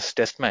famous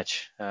Test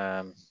match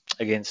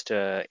against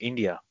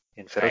India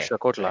in Right. Ferozshah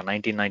Kotla, Right.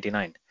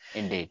 1999.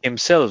 Indeed.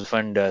 Himself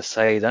and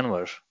Saeed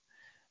Anwar,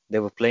 they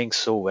were playing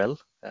so well.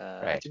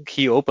 I Right. think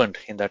he opened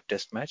in that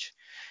Test match,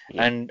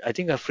 Yeah. and I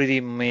think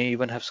Afridi may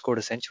even have scored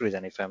a century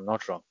then, if I'm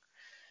not wrong,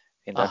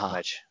 in that Uh-huh.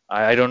 match.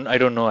 I don't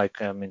know. I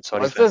mean,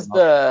 sorry Was if I'm this not.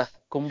 the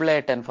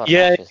Kumble 10 for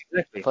Yeah, matches? The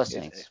exactly. first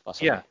innings, Yeah.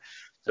 possibly. Yeah.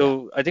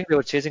 So I think they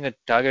were chasing a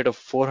target of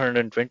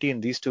 420,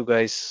 and these two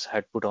guys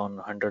had put on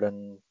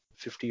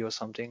 150 or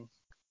something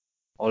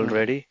Mm-hmm.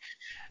 already.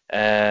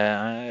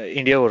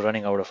 India were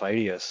running out of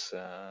ideas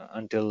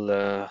until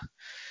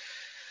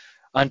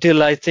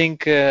I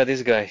think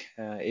this guy,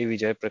 A.V.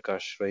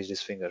 Jayaprakash, raised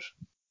his finger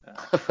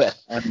Well,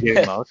 and gave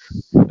him out.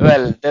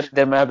 well,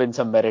 there may have been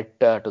some merit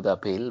to the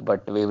appeal,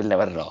 but we will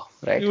never know,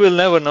 right? You will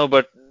never know,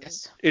 but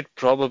Yes. it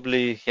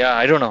probably, yeah,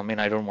 I don't know. I mean,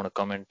 I don't want to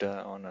comment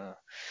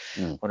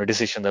Mm. on a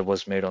decision that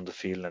was made on the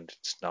field and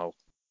it's now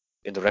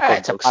in the Ah, record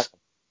it's a part. books.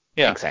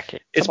 Yeah, Exactly.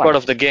 It's a it's part part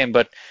of of it. the game,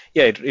 but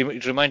yeah,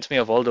 it reminds me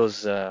of all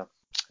those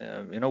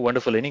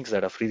wonderful innings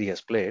that Afridi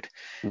has played.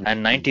 And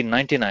Mm-hmm.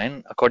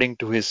 1999, according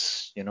to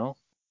his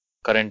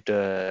current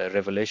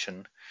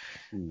revelation,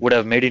 Mm. would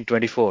have made in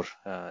 24,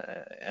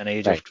 an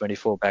age of Right.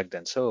 24 back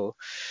then. So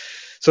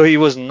he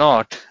was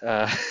not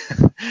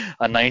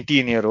a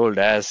 19-year-old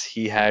as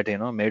he had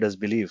made us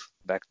believe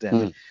back then,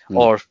 Mm. Mm.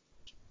 or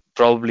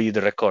probably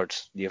the records,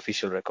 the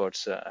official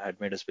records, had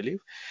made us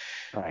believe.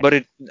 Right.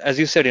 But as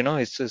you said,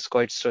 it's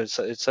quite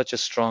it's such a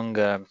strong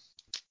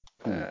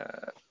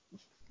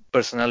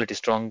personality,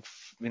 strong,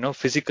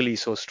 physically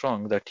so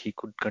strong that he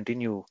could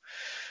continue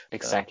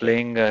Exactly.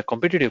 playing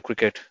competitive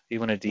cricket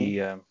even at the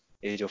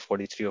age of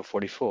 43 or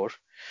 44.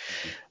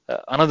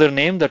 Another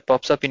name that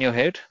pops up in your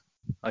head,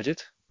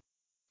 Ajit?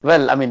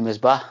 Well, I mean,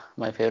 Misbah,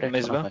 my favorite, one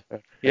of Misbah? my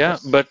favorite Yeah,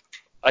 cricketers. but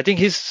I think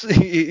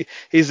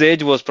his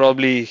age was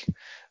probably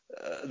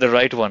the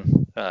right one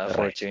for a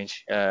Right. change.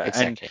 And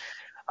Exactly.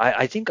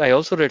 I think I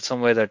also read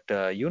somewhere that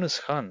Yunus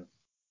Khan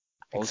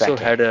also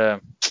Exactly. had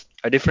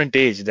a different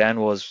age than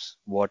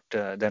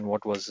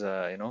what was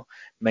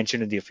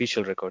mentioned in the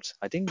official records.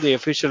 I think the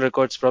official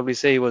records probably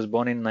say he was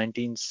born in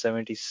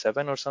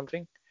 1977 or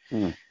something,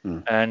 Mm,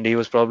 mm. and he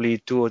was probably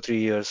 2 or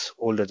 3 years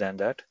older than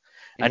that.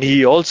 And Indeed.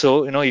 he also,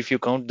 if you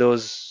count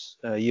those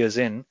years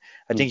in,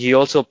 I Mm. think he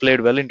also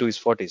played well into his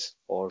 40s,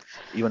 or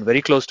even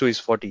very close to his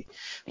Yes,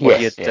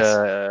 40th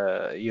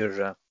yes.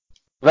 year.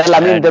 Well, I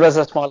mean, there And was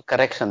a small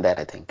correction there,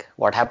 I think.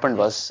 What happened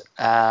Mhm. was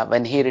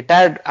when he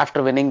retired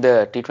after winning the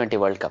T20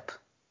 World Cup,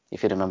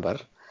 if you remember,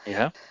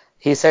 Yeah.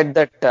 he said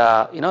that,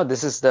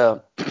 this is the,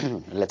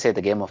 let's say,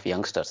 the game of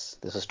youngsters.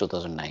 This is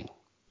 2009.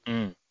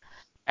 Mm.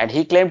 And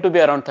he claimed to be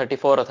around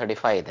 34 or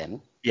 35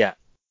 then. Yeah.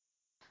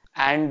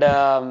 And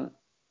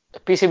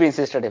PCB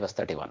insisted he was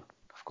 31,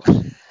 of course.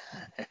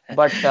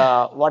 But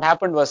what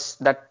happened was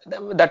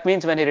that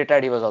means when he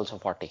retired, he was also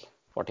 40,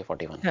 40,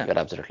 41. Yeah. You're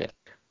absolutely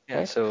Yeah.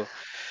 right. So,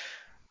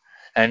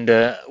 and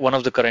one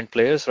of the current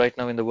players right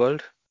now in the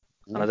world,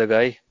 Right? another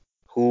guy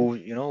who,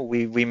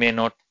 we may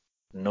not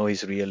know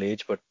his real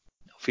age, but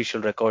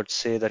official records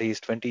say that he's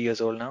 20 years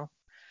old now.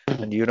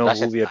 And you know who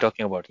Rashid we are Khan.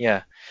 talking about.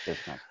 Yeah.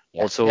 Rashid Khan.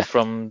 Yeah, Also yeah.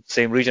 from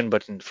same region,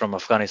 but from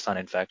Afghanistan,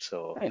 in fact. So,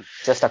 Right.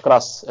 Just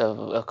across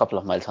a couple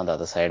of miles on the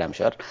other side, I'm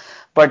sure.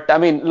 But I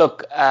mean,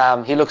 look,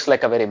 he looks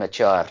like a very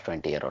mature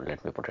 20-year-old.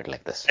 Let me put it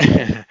like this,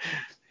 right?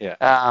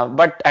 yeah.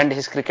 But and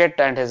his cricket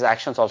and his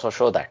actions also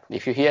show that.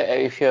 If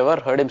you ever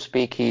heard him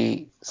speak,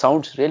 he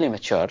sounds really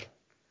mature.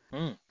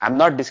 Mm. I'm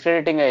not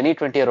discrediting any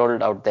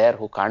 20-year-old out there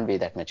who can't be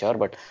that mature,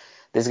 but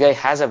this guy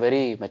has a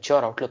very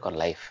mature outlook on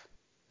life,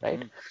 right?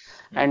 Mm.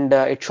 Mm. And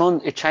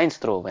it shines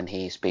through when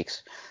he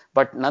speaks.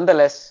 But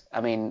nonetheless,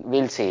 I mean,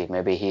 we'll see.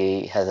 Maybe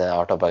he has an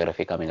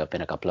autobiography coming up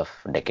in a couple of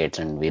decades,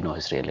 and we know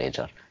his real age,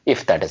 or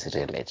if that is his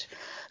real age.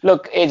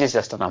 Look, age is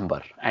just a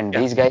number, and Yeah.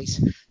 these guys,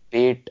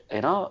 be it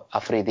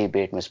Afridi,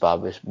 be it Misbah,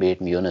 be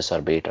it Yunus,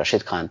 or be it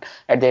Rashid Khan,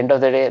 at the end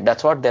of the day,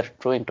 that's what they're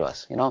proving to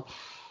us.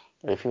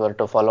 If you were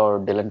to follow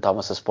Dylan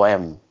Thomas's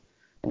poem,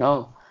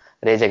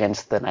 Rage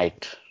Against the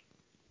Night,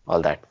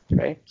 all that,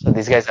 right? So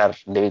these guys are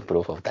living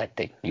proof of that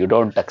thing. You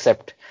don't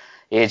accept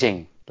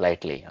aging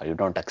lightly, or you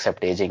don't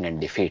accept aging and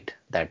defeat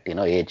that,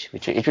 age,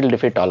 which it will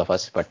defeat all of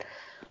us. But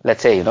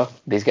let's say,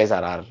 these guys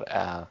are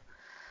our,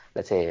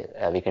 let's say,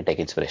 we can take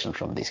inspiration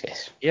from these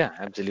guys. Yeah.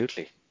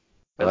 Absolutely.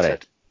 All Well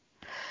right. said.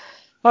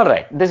 All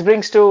right. This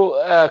brings to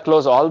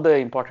close all the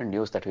important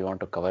news that we want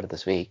to cover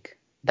this week.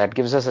 That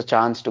gives us a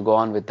chance to go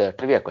on with the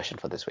trivia question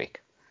for this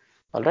week.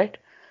 All right.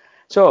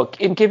 So,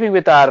 in keeping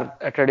with our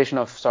tradition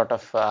of sort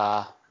of,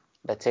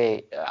 let's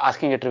say,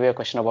 asking a trivia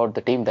question about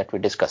the team that we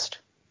discussed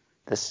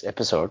this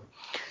episode,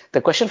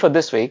 the question for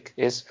this week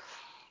is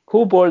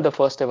who bowled the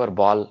first ever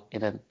ball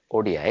in an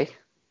ODI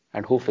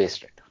and who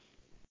faced it?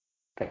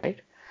 Right?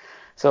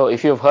 So,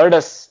 if you've heard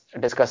us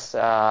discuss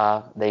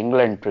the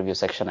England preview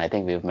section, I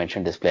think we've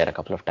mentioned this player a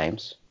couple of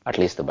times, at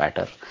least the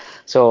batter.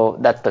 So,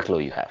 that's the clue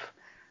you have.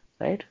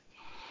 Right?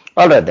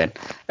 All right then.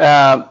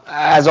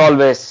 As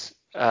always,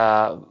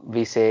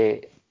 we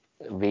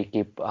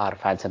keep our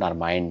fans in our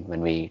mind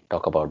when we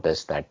talk about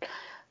this. That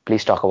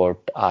please talk about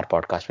our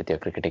podcast with your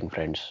cricketing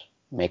friends.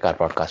 Make our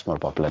podcast more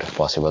popular if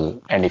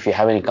possible. And if you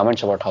have any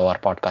comments about how our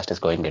podcast is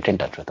going, get in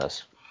touch with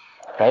us.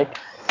 Right?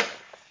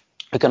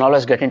 You can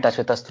always get in touch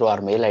with us through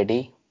our mail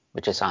ID,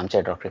 which is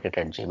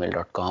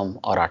armchair.cricket@gmail.com,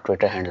 or our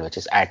Twitter handle, which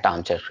is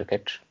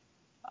 @armchaircricket,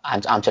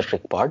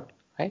 armchaircrickpod,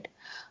 right?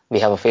 We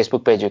have a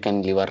Facebook page. You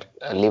can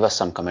leave us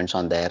some comments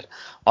on there,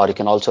 or you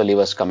can also leave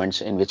us comments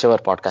in whichever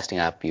podcasting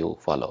app you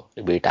follow,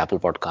 be it Apple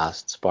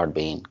Podcasts,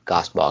 Podbean,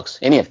 Castbox,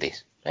 any of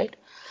these, right?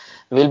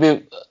 We'll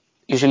be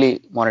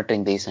usually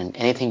monitoring these, and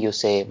anything you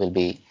say will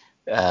be,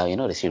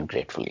 received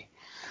gratefully.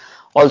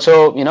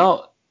 Also,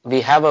 we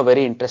have a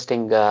very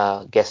interesting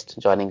guest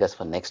joining us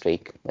for next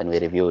week when we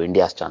review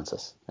India's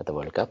chances at the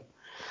World Cup.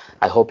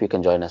 I hope you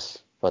can join us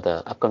for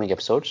the upcoming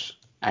episodes,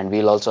 and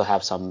we'll also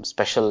have some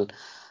special,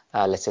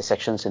 let's say,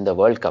 sections in the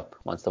World Cup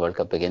once the World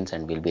Cup begins,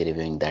 and we'll be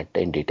reviewing that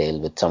in detail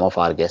with some of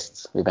our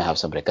guests. We may have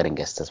some recurring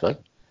guests as well,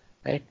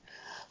 right?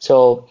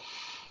 So,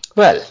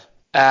 well,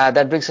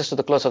 that brings us to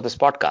the close of this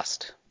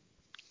podcast.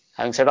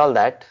 Having said all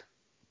that,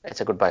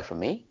 it's a goodbye from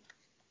me.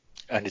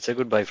 And it's a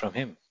goodbye from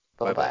him.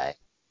 Bye Bye bye. bye.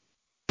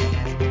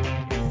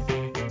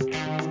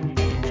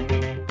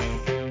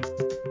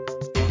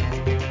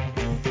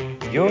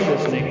 You're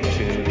listening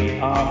to the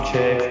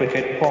Armchair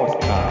Cricket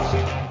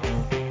Podcast.